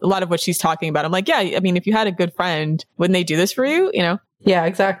enough. A lot of what she's talking about, I'm like, yeah, I mean, if you had a good friend, wouldn't they do this for you? You know? Yeah,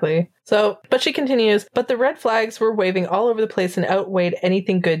 exactly. So, but she continues, but the red flags were waving all over the place and outweighed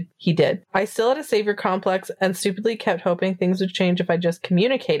anything good he did. I still had a savior complex and stupidly kept hoping things would change if I just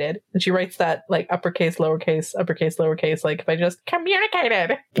communicated. And she writes that like uppercase, lowercase, like if I just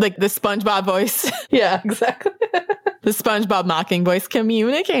communicated. Like the SpongeBob voice. Yeah, exactly. The SpongeBob mocking voice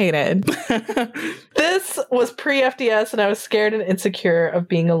communicated. This was pre-FDS and I was scared and insecure of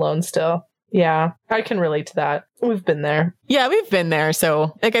being alone still. Yeah, I can relate to that. We've been there. Yeah, we've been there.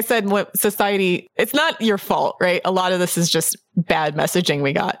 So, like I said, what society, it's not your fault, right? A lot of this is just bad messaging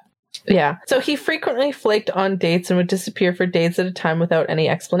we got. Yeah. So he frequently flaked on dates and would disappear for days at a time without any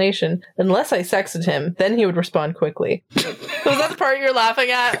explanation. Unless I sexted him, then he would respond quickly. Was that the part you're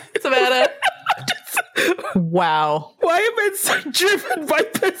laughing at, Savannah? Wow. Why am I so driven by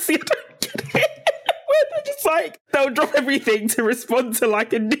pussy? I don't get it. They're just like, they'll drop everything to respond to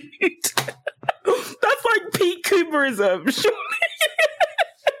like a nude. That's like peak Coomerism, surely.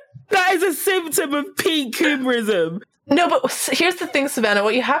 That is a symptom of peak Coomerism. No, but here's the thing, Savannah.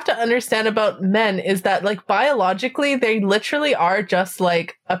 What you have to understand about men is that, like, biologically, they literally are just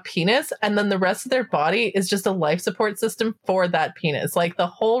like a penis, and then the rest of their body is just a life support system for that penis. Like, the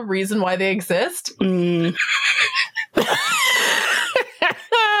whole reason why they exist. I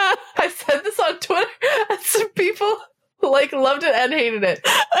said this on Twitter, and some people like loved it and hated it.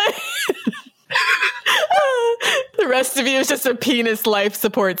 The rest of you is just a penis life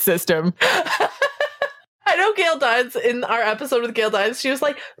support system. I know Gail Dines, in our episode with Gail Dines, she was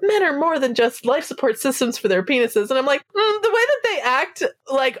like, men are more than just life support systems for their penises. And I'm like, the way that they act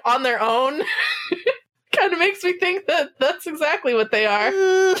like on their own kind of makes me think that that's exactly what they are.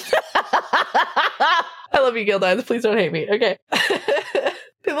 I love you, Gail Dines. Please don't hate me. Okay.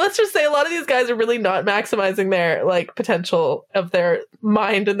 Let's just say a lot of these guys are really not maximizing their like potential of their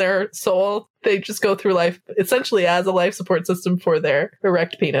mind and their soul. They just go through life essentially as a life support system for their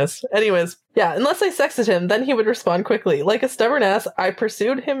erect penis. Anyways, yeah, unless I sexted him, then he would respond quickly. Like a stubborn ass, I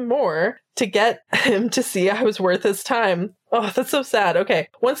pursued him more to get him to see I was worth his time. Oh, that's so sad. Okay.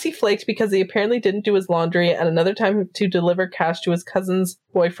 Once he flaked because he apparently didn't do his laundry, and another time to deliver cash to his cousin's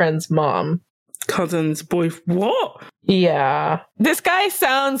boyfriend's mom. cousin's boy. What? Yeah. This guy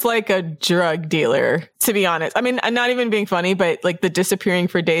sounds like a drug dealer, to be honest. I mean, I'm not even being funny, but like the disappearing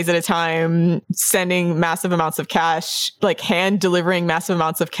for days at a time, sending massive amounts of cash, like hand delivering massive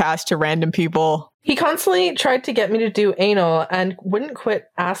amounts of cash to random people. He constantly tried to get me to do anal and wouldn't quit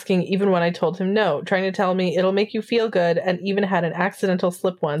asking even when I told him no, trying to tell me it'll make you feel good, and even had an accidental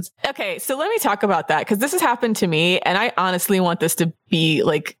slip once. Okay, so let me talk about that, because this has happened to me, and I honestly want this to be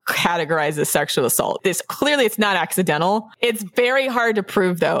like categorized as sexual assault. Clearly it's not accidental. It's very hard to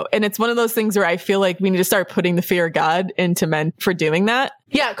prove though. And it's one of those things where I feel like we need to start putting the fear of God into men for doing that.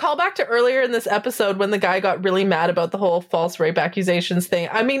 Yeah, call back to earlier in this episode when the guy got really mad about the whole false rape accusations thing.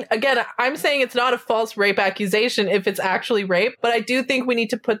 I mean, again, I'm saying it's not a false rape accusation if it's actually rape, but I do think we need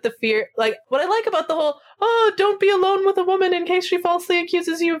to put the fear, like, what I like about the whole, oh, don't be alone with a woman in case she falsely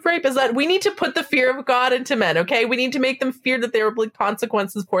accuses you of rape, is that we need to put the fear of God into men, okay? We need to make them fear that there will be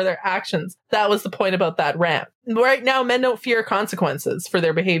consequences for their actions. That was the point about that rant. Right now, men don't fear consequences for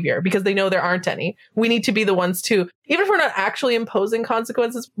their behavior because they know there aren't any. We need to be the ones to, even if we're not actually imposing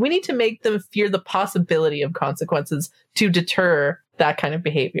consequences, we need to make them fear the possibility of consequences to deter that kind of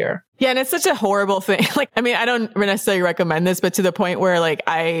behavior. Yeah, and it's such a horrible thing. Like, I mean, I don't necessarily recommend this, but to the point where like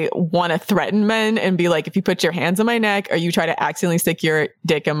I want to threaten men and be like, if you put your hands on my neck or you try to accidentally stick your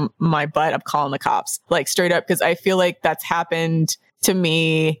dick in my butt, I'm calling the cops. Like straight up, because I feel like that's happened to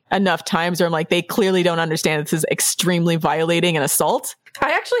me enough times where I'm like, they clearly don't understand this is extremely violating and assault.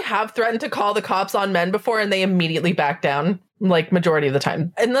 I actually have threatened to call the cops on men before and they immediately back down, like majority of the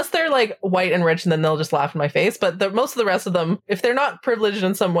time. Unless they're like white and rich and then they'll just laugh in my face. But most of the rest of them, if they're not privileged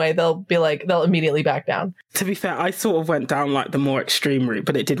in some way, they'll immediately back down. To be fair, I sort of went down like the more extreme route,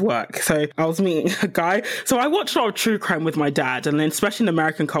 but it did work. So I was meeting a guy. So I watched a lot of true crime with my dad, and then especially in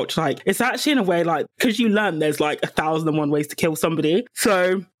American culture, like it's actually in a way like, because you learn there's like 1,001 ways to kill somebody.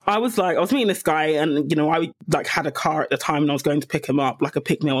 So I was meeting this guy, and you know, I like had a car at the time and I was going to pick him up, like a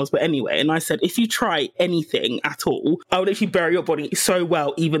pick me was, but anyway, and I said, if you try anything at all, I would actually bury your body so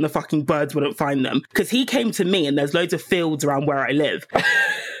well, even the fucking birds wouldn't find them. Because he came to me and there's loads of fields around where I live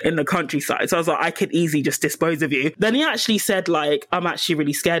in the countryside. So I was like, I could easily just dispose of you. Then he actually said like, I'm actually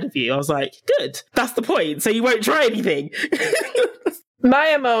really scared of you. I was like, good. That's the point. So you won't try anything.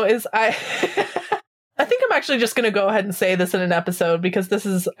 My MO is I think I'm actually just going to go ahead and say this in an episode because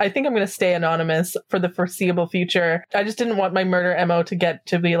I think I'm going to stay anonymous for the foreseeable future. I just didn't want my murder MO to get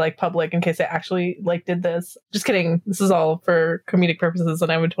to be like public in case I actually like did this. Just kidding. This is all for comedic purposes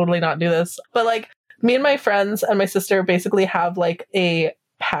and I would totally not do this. But like me and my friends and my sister basically have like a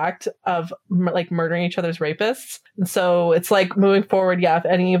pact of like murdering each other's rapists. And so it's like moving forward, yeah, if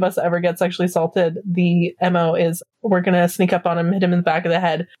any of us ever get sexually assaulted, the MO is we're going to sneak up on him, hit him in the back of the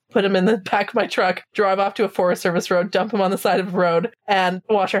head, put him in the back of my truck, drive off to a Forest Service road, dump him on the side of the road, and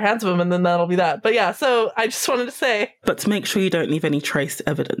wash our hands of him, and then that'll be that. But yeah, so I just wanted to say. But to make sure you don't leave any trace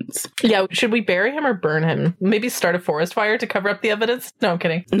evidence. Yeah, should we bury him or burn him? Maybe start a forest fire to cover up the evidence? No, I'm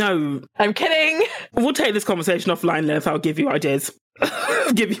kidding. No. I'm kidding! We'll take this conversation offline then if I'll give you ideas.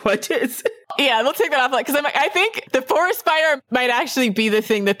 Give you ideas. Yeah, we'll take that off. Because I think the forest fire might actually be the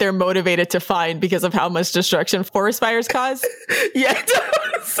thing that they're motivated to find because of how much destruction forest fires cause. Yeah, it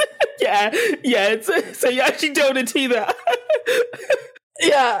does. Yeah. So you actually don't want to do that.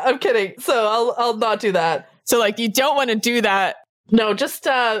 Yeah, I'm kidding. So I'll not do that. So like, you don't want to do that. No, just,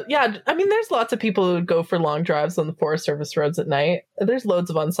 yeah, I mean, there's lots of people who would go for long drives on the Forest Service roads at night. There's loads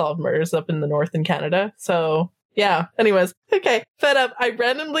of unsolved murders up in the north in Canada. So yeah. Anyways, okay. Fed up, I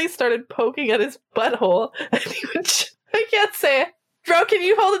randomly started poking at his butthole. And he would I can't say it. Bro, can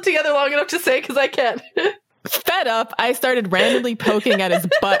you hold it together long enough to say it? Because I can't. Fed up, I started randomly poking at his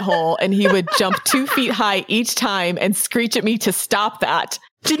butthole, and he would jump 2 feet high each time and screech at me to stop that.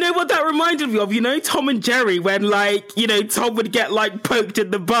 Do you know what that reminded me of? You know, Tom and Jerry, when like, you know, Tom would get like poked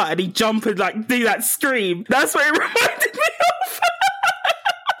in the butt and he'd jump and like do that scream. That's what it reminded me of.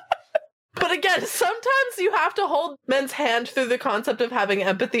 But again, sometimes you have to hold men's hand through the concept of having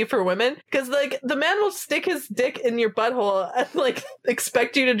empathy for women. Because, like, the man will stick his dick in your butthole and, like,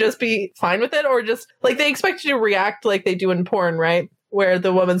 expect you to just be fine with it. Or just, like, they expect you to react like they do in porn, right? Where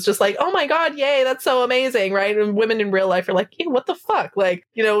the woman's just like, oh my God, yay, that's so amazing, right? And women in real life are like, ew, what the fuck? Like,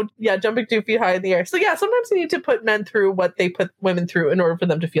 you know, yeah, jumping 2 feet high in the air. So yeah, sometimes you need to put men through what they put women through in order for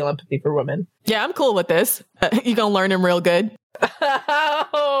them to feel empathy for women. Yeah, I'm cool with this. You gonna learn him real good.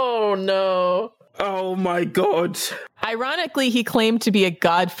 Oh, no. Oh my God. Ironically, he claimed to be a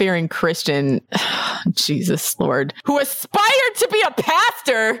God-fearing Christian, Jesus Lord, who aspired to be a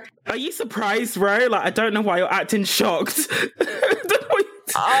pastor. Are you surprised, Ro? Like, I don't know why you're acting shocked.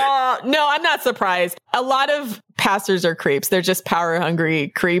 No, I'm not surprised. A lot of pastors are creeps. They're just power hungry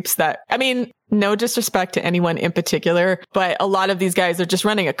creeps that, I mean, no disrespect to anyone in particular, but a lot of these guys are just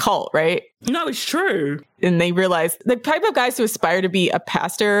running a cult, right? No, it's true. And they realize the type of guys who aspire to be a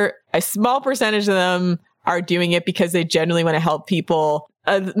pastor, a small percentage of them are doing it because they genuinely want to help people.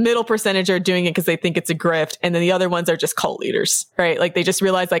 A middle percentage are doing it because they think it's a grift. And then the other ones are just cult leaders, right? Like they just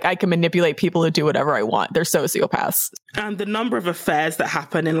realize like I can manipulate people to do whatever I want. They're sociopaths. And the number of affairs that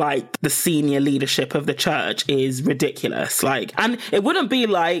happen in like the senior leadership of the church is ridiculous. Like, and it wouldn't be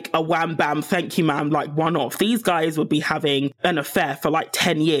like a wham bam, thank you, ma'am, like one off. These guys would be having an affair for like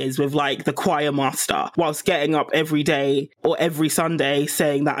 10 years with like the choir master whilst getting up every day or every Sunday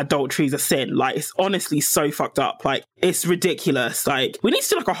saying that adultery is a sin. Like, it's honestly so fucked up. Like, it's ridiculous. Like, we need to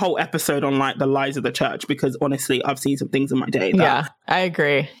do like a whole episode on like the lies of the church because honestly, I've seen some things in my day. Yeah, I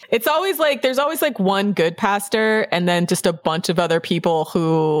agree. It's always like, there's always like one good pastor and then just a bunch of other people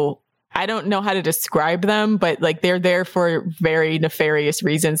who I don't know how to describe them, but like they're there for very nefarious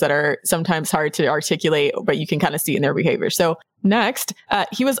reasons that are sometimes hard to articulate, but you can kind of see in their behavior. So next,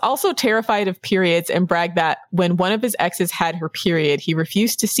 he was also terrified of periods and bragged that when one of his exes had her period, he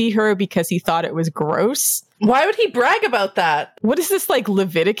refused to see her because he thought it was gross. Why would he brag about that? What is this, like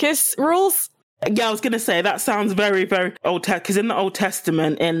Leviticus rules? Yeah, I was going to say that sounds very, very Old Testament, because in the Old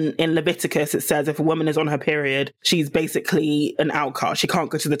Testament, in Leviticus, it says if a woman is on her period, she's basically an outcast. She can't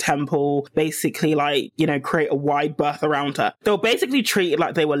go to the temple, basically like, you know, create a wide berth around her. They were basically treated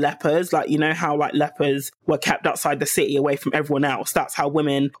like they were lepers, like, you know, how like lepers were kept outside the city away from everyone else. That's how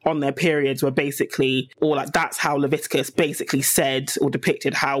women on their periods were basically, or like that's how Leviticus basically said or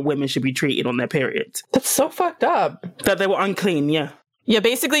depicted how women should be treated on their periods. That's so fucked up. That they were unclean, yeah. Yeah,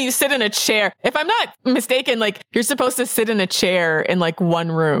 basically you sit in a chair. If I'm not mistaken, like you're supposed to sit in a chair in like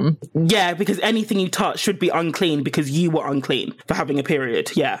one room. Yeah, because anything you touch should be unclean because you were unclean for having a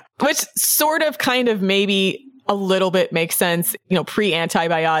period. Yeah. Which sort of kind of maybe a little bit makes sense, you know,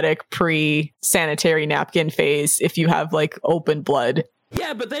 pre-antibiotic, pre-sanitary napkin phase if you have like open blood.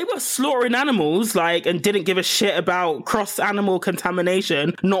 Yeah, but they were slaughtering animals, like, and didn't give a shit about cross-animal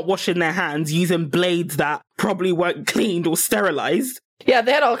contamination, not washing their hands, using blades that probably weren't cleaned or sterilized. Yeah,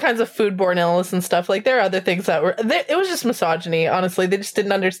 they had all kinds of foodborne illness and stuff. Like, there are other things that were... It was just misogyny, honestly. They just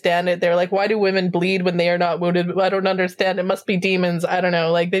didn't understand it. They were like, why do women bleed when they are not wounded? I don't understand. It must be demons. I don't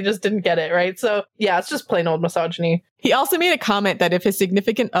know. Like, they just didn't get it, right? So, yeah, it's just plain old misogyny. He also made a comment that if his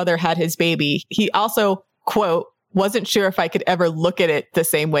significant other had his baby, he also, quote, wasn't sure if I could ever look at it the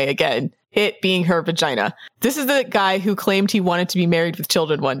same way again. It being her vagina. This is the guy who claimed he wanted to be married with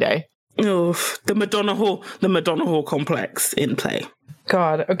children one day. Oh, the Madonna Hall complex in play.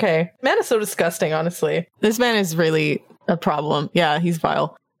 God, okay. Man is so disgusting, honestly. This man is really a problem. Yeah, he's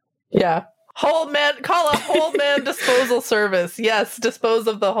vile. Yeah. Whole man, call a whole man disposal service. Yes, dispose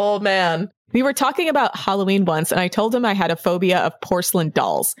of the whole man. We were talking about Halloween once, and I told him I had a phobia of porcelain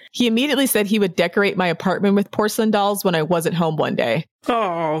dolls. He immediately said he would decorate my apartment with porcelain dolls when I wasn't home one day.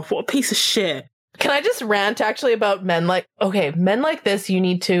 Oh, what a piece of shit. Can I just rant actually about men like, okay, men like this you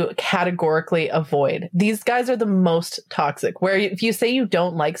need to categorically avoid. These guys are the most toxic, where if you say you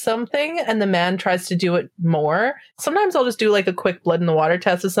don't like something and the man tries to do it more, sometimes I'll just do like a quick blood in the water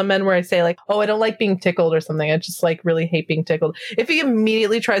test with some men where I say like, oh, I don't like being tickled or something. I just like really hate being tickled. If he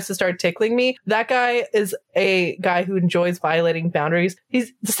immediately tries to start tickling me, that guy is a guy who enjoys violating boundaries.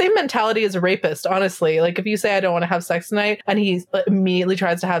 He's the same mentality as a rapist, honestly. Like if you say I don't want to have sex tonight and he immediately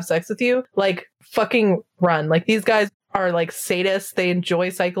tries to have sex with you, like fucking run. Like these guys are like sadists. They enjoy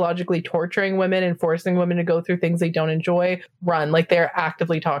psychologically torturing women and forcing women to go through things they don't enjoy. Run. Like they're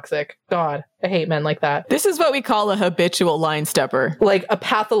actively toxic. God, I hate men like that. This is what we call a habitual line stepper. Like a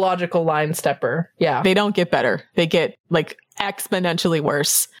pathological line stepper. Yeah. They don't get better. They get like exponentially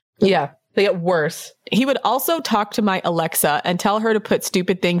worse. Yeah. They get worse. He would also talk to my Alexa and tell her to put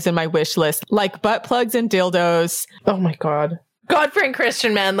stupid things in my wish list, like butt plugs and dildos. Oh my God. God-fearing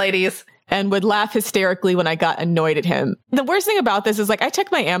Christian man, ladies. And would laugh hysterically when I got annoyed at him. The worst thing about this is like I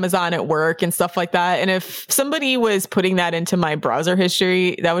check my Amazon at work and stuff like that. And if somebody was putting that into my browser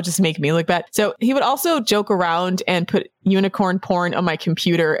history, that would just make me look bad. So he would also joke around and put unicorn porn on my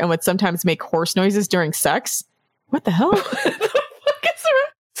computer and would sometimes make horse noises during sex. What the hell?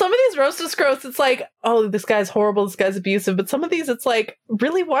 Some of these Roast-A-Scrotes, it's like, oh, this guy's horrible, this guy's abusive. But some of these, it's like,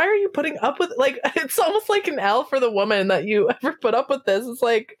 really, why are you putting up with, like, it's almost like an L for the woman that you ever put up with this. It's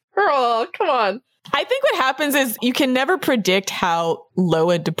like, girl, come on. I think what happens is you can never predict how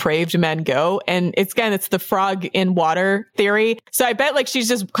low and depraved men go. And it's the frog in water theory. So I bet like she's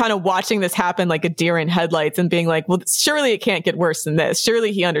just kind of watching this happen like a deer in headlights and being like, well, surely it can't get worse than this.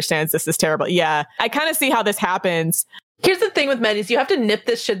 Surely he understands this is terrible. Yeah, I kind of see how this happens. Here's the thing with men is you have to nip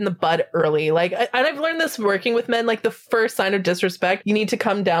this shit in the bud early. Like, and I've learned this working with men, like the first sign of disrespect, you need to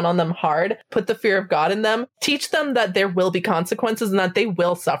come down on them hard, put the fear of God in them, teach them that there will be consequences and that they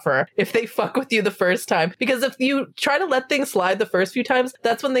will suffer if they fuck with you the first time. Because if you try to let things slide the first few times,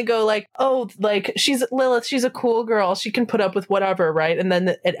 that's when they go like, oh, like she's Lilith, she's a cool girl, she can put up with whatever, right? And then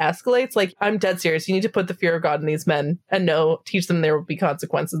it escalates. Like, I'm dead serious. You need to put the fear of God in these men and teach them there will be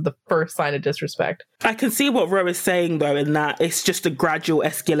consequences, the first sign of disrespect. I can see what Ro is saying, though, in that it's just a gradual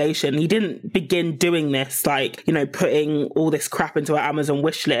escalation. He didn't begin doing this, like, you know, putting all this crap into our Amazon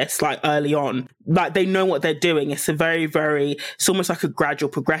wish list, like, early on. Like, they know what they're doing. It's a it's almost like a gradual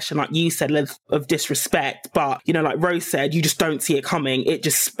progression, like you said, of disrespect. But, you know, like Rose said, you just don't see it coming.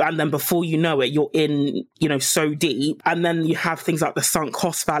 And then before you know it, you're in, you know, so deep. And then you have things like the sunk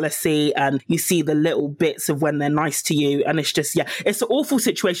cost fallacy, and you see the little bits of when they're nice to you. And it's just, it's an awful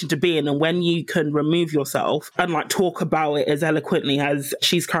situation to be in. And when you can remove yourself and like talk about it as eloquently as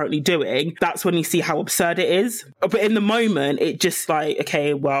she's currently doing, that's when you see how absurd it is. But in the moment, it just like,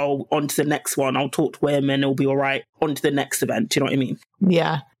 okay, well, on to the next one. I'll talk to him and it'll be all right. On to the next event. Do you know what I mean?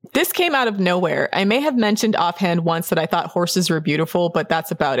 Yeah. This came out of nowhere. I may have mentioned offhand once that I thought horses were beautiful, but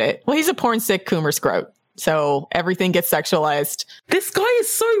that's about it. Well, he's a porn sick Coomer-Scrote. So everything gets sexualized. This guy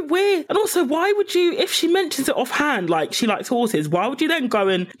is so weird. And also, why would you, if she mentions it offhand, like she likes horses, why would you then go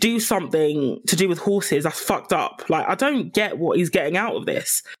and do something to do with horses? That's fucked up. Like, I don't get what he's getting out of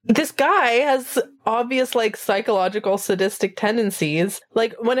this. This guy has obvious, like, psychological sadistic tendencies.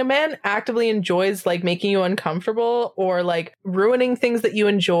 Like, when a man actively enjoys, like, making you uncomfortable or, like, ruining things that you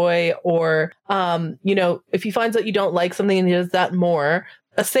enjoy or, you know, if he finds out you don't like something and he does that more,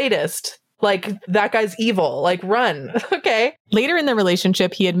 a sadist. Like, that guy's evil. Like, run. Okay. Later in the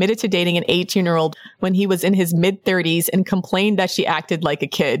relationship, he admitted to dating an 18-year-old when he was in his mid-30s and complained that she acted like a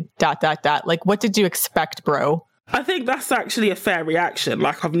kid, ... Like, what did you expect, bro? I think that's actually a fair reaction.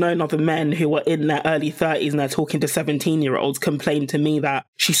 Like, I've known other men who are in their early 30s and they're talking to 17-year-olds complain to me that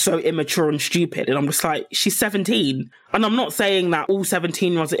she's so immature and stupid. And I'm just like, she's 17. And I'm not saying that all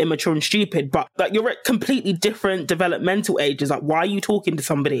 17-year-olds are immature and stupid, but like, you're at completely different developmental ages. Like, why are you talking to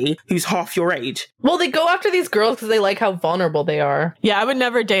somebody who's half your age? Well, they go after these girls because they like how vulnerable they are. Yeah, I would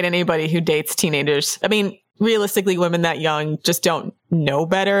never date anybody who dates teenagers. I mean, realistically, women that young just don't know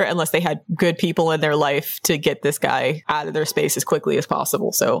better unless they had good people in their life to get this guy out of their space as quickly as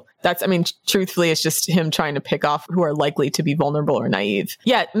possible. So that's, I mean, truthfully, it's just him trying to pick off who are likely to be vulnerable or naive.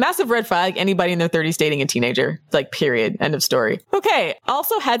 Yeah, massive red flag, anybody in their 30s dating a teenager. Like, period. End of story. Okay,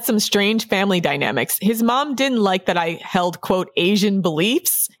 also had some strange family dynamics. His mom didn't like that I held, quote, Asian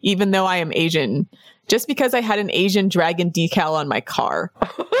beliefs, even though I am Asian, just because I had an Asian dragon decal on my car.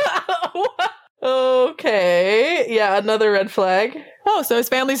 Okay. Yeah, another red flag. Oh, so his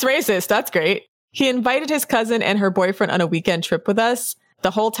family's racist. That's great. He invited his cousin and her boyfriend on a weekend trip with us. The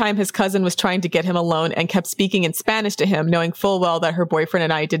whole time his cousin was trying to get him alone and kept speaking in Spanish to him, knowing full well that her boyfriend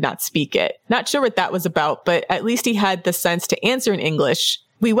and I did not speak it. Not sure what that was about, but at least he had the sense to answer in English.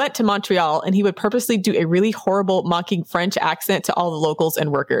 We went to Montreal and he would purposely do a really horrible mocking French accent to all the locals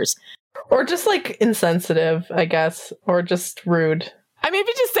and workers. Or just like insensitive, I guess, or just rude. I mean, if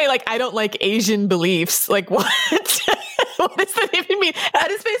you just say, like, I don't like Asian beliefs, like, what? What does that even mean? That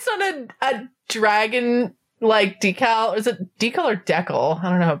is based on a dragon, like, decal. Is it decal or decal?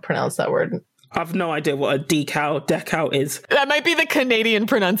 I don't know how to pronounce that word. I've no idea what a decal is. That might be the Canadian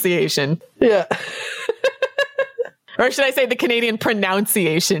pronunciation. Yeah. Or should I say the Canadian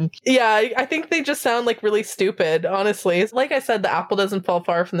pronunciation? Yeah, I think they just sound, like, really stupid, honestly. Like I said, the apple doesn't fall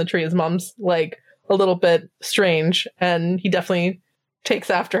far from the tree. His mom's, like, a little bit strange, and he definitely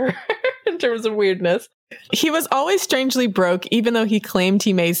takes after her in terms of weirdness. He was always strangely broke, even though he claimed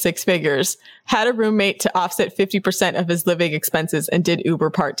he made six figures, had a roommate to offset 50% of his living expenses, and did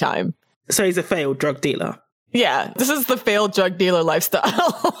Uber part-time. So he's a failed drug dealer. Yeah, this is the failed drug dealer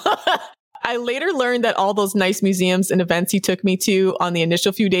lifestyle. I later learned that all those nice museums and events he took me to on the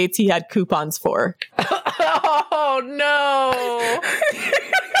initial few dates he had coupons for. Oh, no.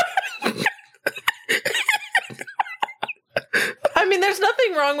 I mean, there's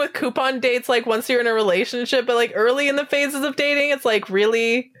nothing wrong with coupon dates, like, once you're in a relationship, but, like, early in the phases of dating, it's like,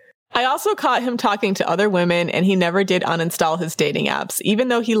 really? I also caught him talking to other women, and he never did uninstall his dating apps, even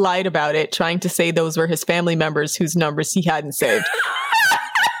though he lied about it, trying to say those were his family members whose numbers he hadn't saved.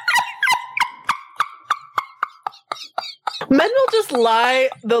 Men will just lie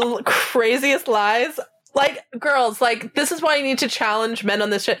the craziest lies. Like, girls, like, this is why you need to challenge men on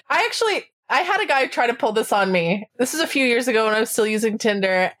this shit. I had a guy try to pull this on me. This is a few years ago when I was still using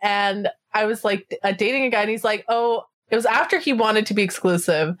Tinder, and I was like dating a guy, and he's like, oh, it was after he wanted to be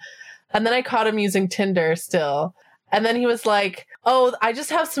exclusive. And then I caught him using Tinder still. And then he was like, oh, I just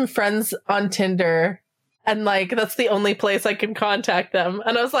have some friends on Tinder. And like, that's the only place I can contact them.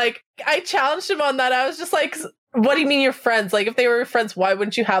 And I was like, I challenged him on that. I was just like, what do you mean your friends? Like, if they were your friends, why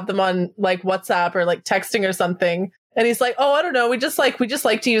wouldn't you have them on like WhatsApp or like texting or something? And he's like, oh, I don't know. We just like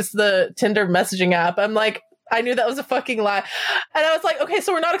to use the Tinder messaging app. I'm like, I knew that was a fucking lie. And I was like, okay,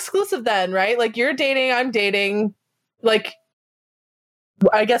 so we're not exclusive then, right? Like, you're dating, I'm dating. Like,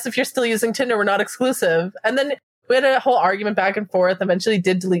 I guess if you're still using Tinder, we're not exclusive. And then we had a whole argument back and forth. Eventually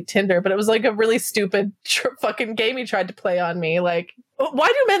did delete Tinder, but it was like a really stupid fucking game he tried to play on me. Like, why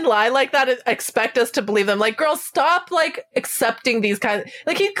do men lie like that and expect us to believe them? Like, girls, stop like accepting these kinds.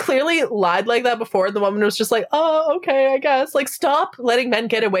 Like, he clearly lied like that before. The woman was just like, oh, okay, I guess. Like, stop letting men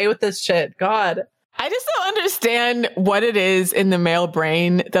get away with this shit. God. I just don't understand what it is in the male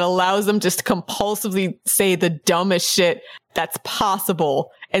brain that allows them just to compulsively say the dumbest shit that's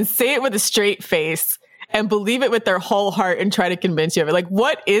possible and say it with a straight face and believe it with their whole heart and try to convince you of it. Like,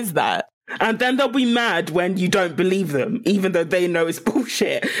 what is that? And then they'll be mad when you don't believe them, even though they know it's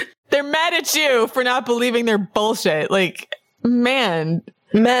bullshit. They're mad at you for not believing their bullshit. Like, man.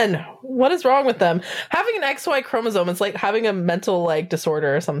 Men, what is wrong with them? Having an XY chromosome is like having a mental like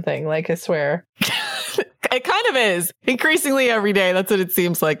disorder or something. Like, I swear. It kind of is. Increasingly every day, that's what it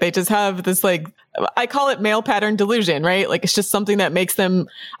seems like. They just have this, like, I call it male pattern delusion, right? Like, it's just something that makes them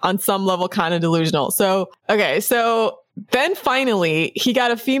on some level kind of delusional. So, okay, so then finally, he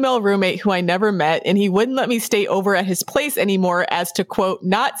got a female roommate who I never met, and he wouldn't let me stay over at his place anymore as to, quote,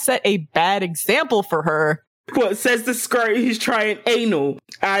 not set a bad example for her. What, says the scrote who's trying anal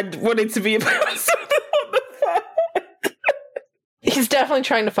and wanted to be about something? What the fuck? He's definitely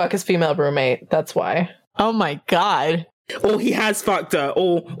trying to fuck his female roommate. That's why. Oh my God. Or he has fucked her,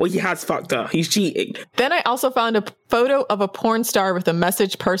 or he has fucked her. He's cheating. Then I also found a photo of a porn star with a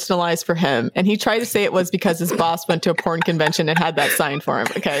message personalized for him. And he tried to say it was because his boss went to a porn convention and had that signed for him.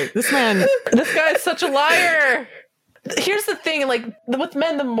 Okay, this man. This guy's such a liar. Here's the thing, like, with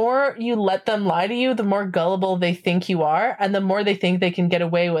men, the more you let them lie to you, the more gullible they think you are, and the more they think they can get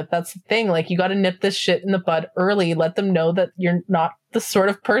away with. That's the thing. Like, you got to nip this shit in the bud early. Let them know that you're not the sort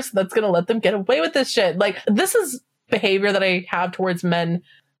of person that's going to let them get away with this shit. Like, this is behavior that I have towards men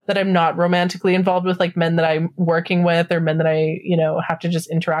that I'm not romantically involved with, like men that I'm working with or men that I, you know, have to just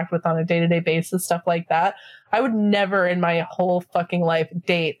interact with on a day-to-day basis, stuff like that. I would never in my whole fucking life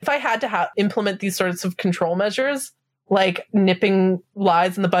date. If I had to implement these sorts of control measures, like nipping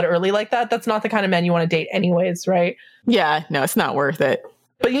lies in the bud early like that, that's not the kind of men you want to date anyways, right? Yeah, no, it's not worth it.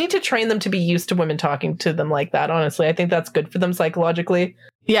 But you need to train them to be used to women talking to them like that, honestly. I think that's good for them psychologically.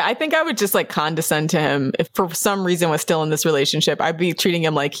 Yeah, I think I would just like condescend to him if for some reason was still in this relationship. I'd be treating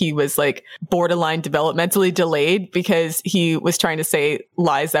him like he was like borderline developmentally delayed because he was trying to say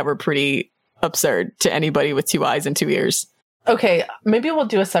lies that were pretty absurd to anybody with 2 eyes and 2 ears. Okay, maybe we'll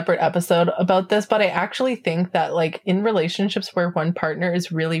do a separate episode about this, but I actually think that like in relationships where one partner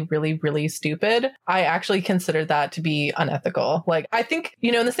is really, really, really stupid, I actually consider that to be unethical. Like, I think,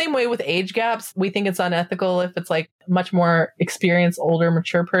 you know, in the same way with age gaps, we think it's unethical if it's like much more experienced, older,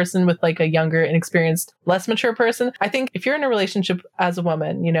 mature person with like a younger, inexperienced, less mature person. I think if you're in a relationship as a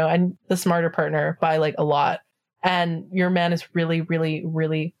woman, you know, and the smarter partner by like a lot, and your man is really, really,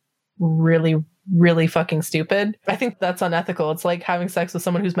 really, really, really fucking stupid, I think that's unethical. It's like having sex with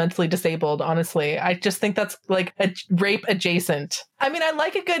someone who's mentally disabled, honestly. I just think that's like a rape adjacent. I mean, I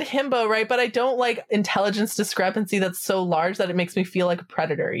like a good himbo, right? But I don't like intelligence discrepancy that's so large that it makes me feel like a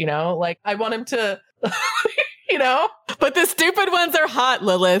predator, you know? Like, I want him to, you know? But the stupid ones are hot,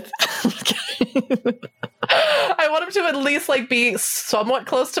 Lilith. I want him to at least like be somewhat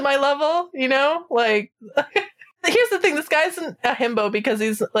close to my level, you know? Like... Here's the thing, this guy isn't a himbo because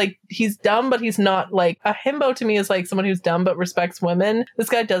he's dumb, but he's not like a himbo. To me is like someone who's dumb but respects women. This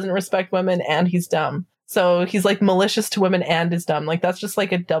guy doesn't respect women and he's dumb. So he's like malicious to women and is dumb. Like, that's just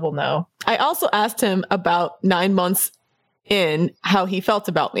like a double no. I also asked him about 9 months in how he felt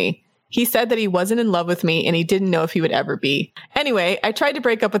about me. He said that he wasn't in love with me and he didn't know if he would ever be. Anyway, I tried to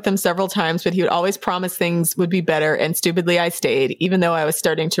break up with him several times, but he would always promise things would be better, and stupidly I stayed, even though I was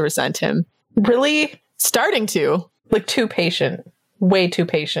starting to resent him. Really? Starting to. Like, too patient. Way too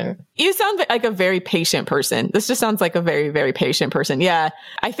patient. You sound like a very patient person. This just sounds like a very, very patient person. Yeah.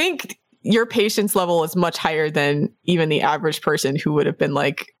 I think your patience level is much higher than even the average person who would have been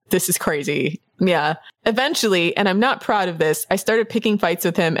like, this is crazy. Yeah. Eventually, and I'm not proud of this, I started picking fights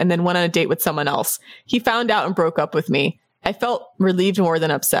with him and then went on a date with someone else. He found out and broke up with me. I felt relieved more than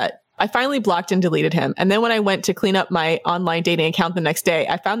upset. I finally blocked and deleted him. And then when I went to clean up my online dating account the next day,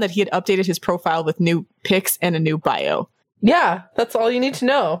 I found that he had updated his profile with new pics and a new bio. Yeah, that's all you need to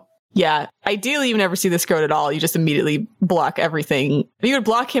know. Yeah. Ideally, you never see the scrote at all. You just immediately block everything. You would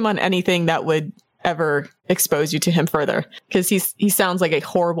block him on anything that would ever expose you to him further, because he sounds like a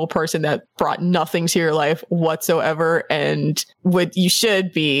horrible person that brought nothing to your life whatsoever, and you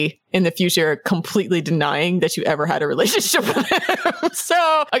should be in the future completely denying that you ever had a relationship with him.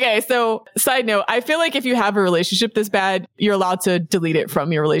 So side note, I feel like if you have a relationship this bad, you're allowed to delete it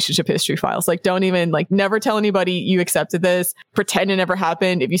from your relationship history files. Like, don't even never tell anybody you accepted this. Pretend it never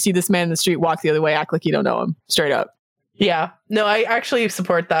happened. If you see this man in the street, walk the other way, act like you don't know him. Straight up. Yeah. No, I actually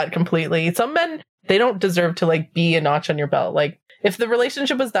support that completely. Some men, they don't deserve to be a notch on your belt. If the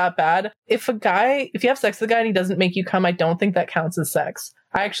relationship was that bad, if you have sex with a guy and he doesn't make you come, I don't think that counts as sex.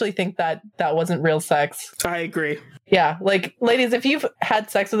 I actually think that wasn't real sex. I agree. Yeah. Ladies, if you've had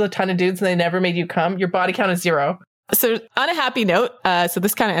sex with a ton of dudes and they never made you come, your body count is 0. So on a happy note, so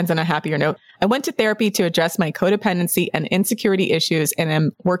this kind of ends on a happier note. I went to therapy to address my codependency and insecurity issues, and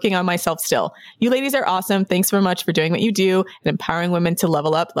I'm working on myself still. You ladies are awesome. Thanks so much for doing what you do and empowering women to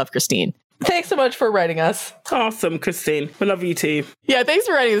level up. Love, Christine. Thanks so much for writing us. Awesome, Christine. We love you too. Yeah, thanks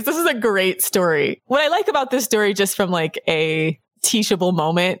for writing this. This is a great story. What I like about this story, just from a teachable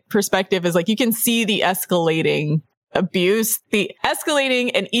moment perspective, is you can see the escalating abuse, the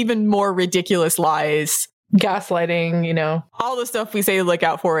escalating and even more ridiculous lies. Gaslighting, all the stuff we say to look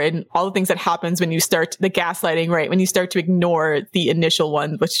out for, and all the things that happens when you start the gaslighting, right? When you start to ignore the initial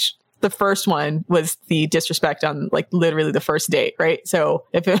one, which the first one was the disrespect on literally the first date, right? So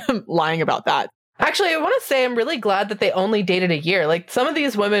if I'm lying about that. Actually, I want to say I'm really glad that they only dated a year. Some of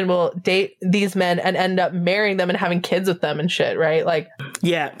these women will date these men and end up marrying them and having kids with them and shit, right?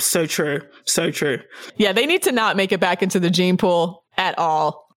 Yeah, so true. So true. Yeah, they need to not make it back into the gene pool at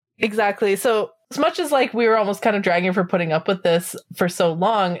all. Exactly. So as much as we were almost kind of dragging her for putting up with this for so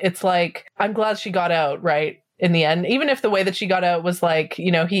long, it's I'm glad she got out, right? In the end, even if the way that she got out was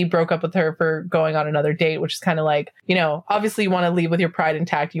he broke up with her for going on another date, which is kind of obviously you want to leave with your pride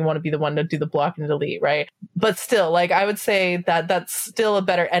intact. You want to be the one to do the block and delete, right? But still, I would say that that's still a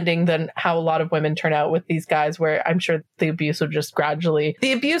better ending than how a lot of women turn out with these guys, where I'm sure the abuse would just gradually,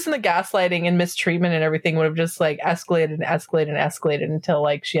 the abuse and the gaslighting and mistreatment and everything would have just escalated and escalated and escalated until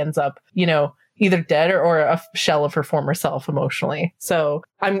she ends up, either dead or a shell of her former self emotionally. So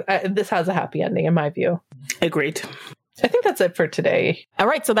this has a happy ending in my view. Agreed. I think that's it for today. All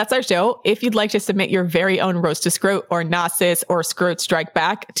right. So that's our show. If you'd like to submit your very own Roast-A-Scrote or Gnosis or Scrote Strike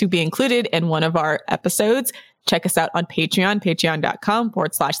Back to be included in one of our episodes, check us out on Patreon,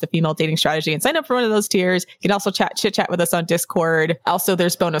 patreon.com/The Female Dating Strategy, and sign up for one of those tiers. You can also chit chat with us on Discord. Also,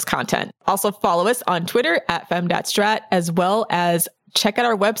 there's bonus content. Also follow us on Twitter @fem.strat, as well as check out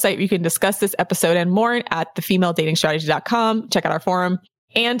our website where you can discuss this episode and more at thefemaledatingstrategy.com. Check out our forum,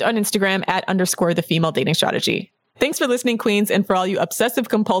 and on Instagram @_The Female Dating Strategy. Thanks for listening, queens. And for all you obsessive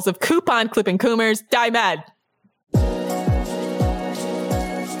compulsive coupon clipping Coomers, die mad.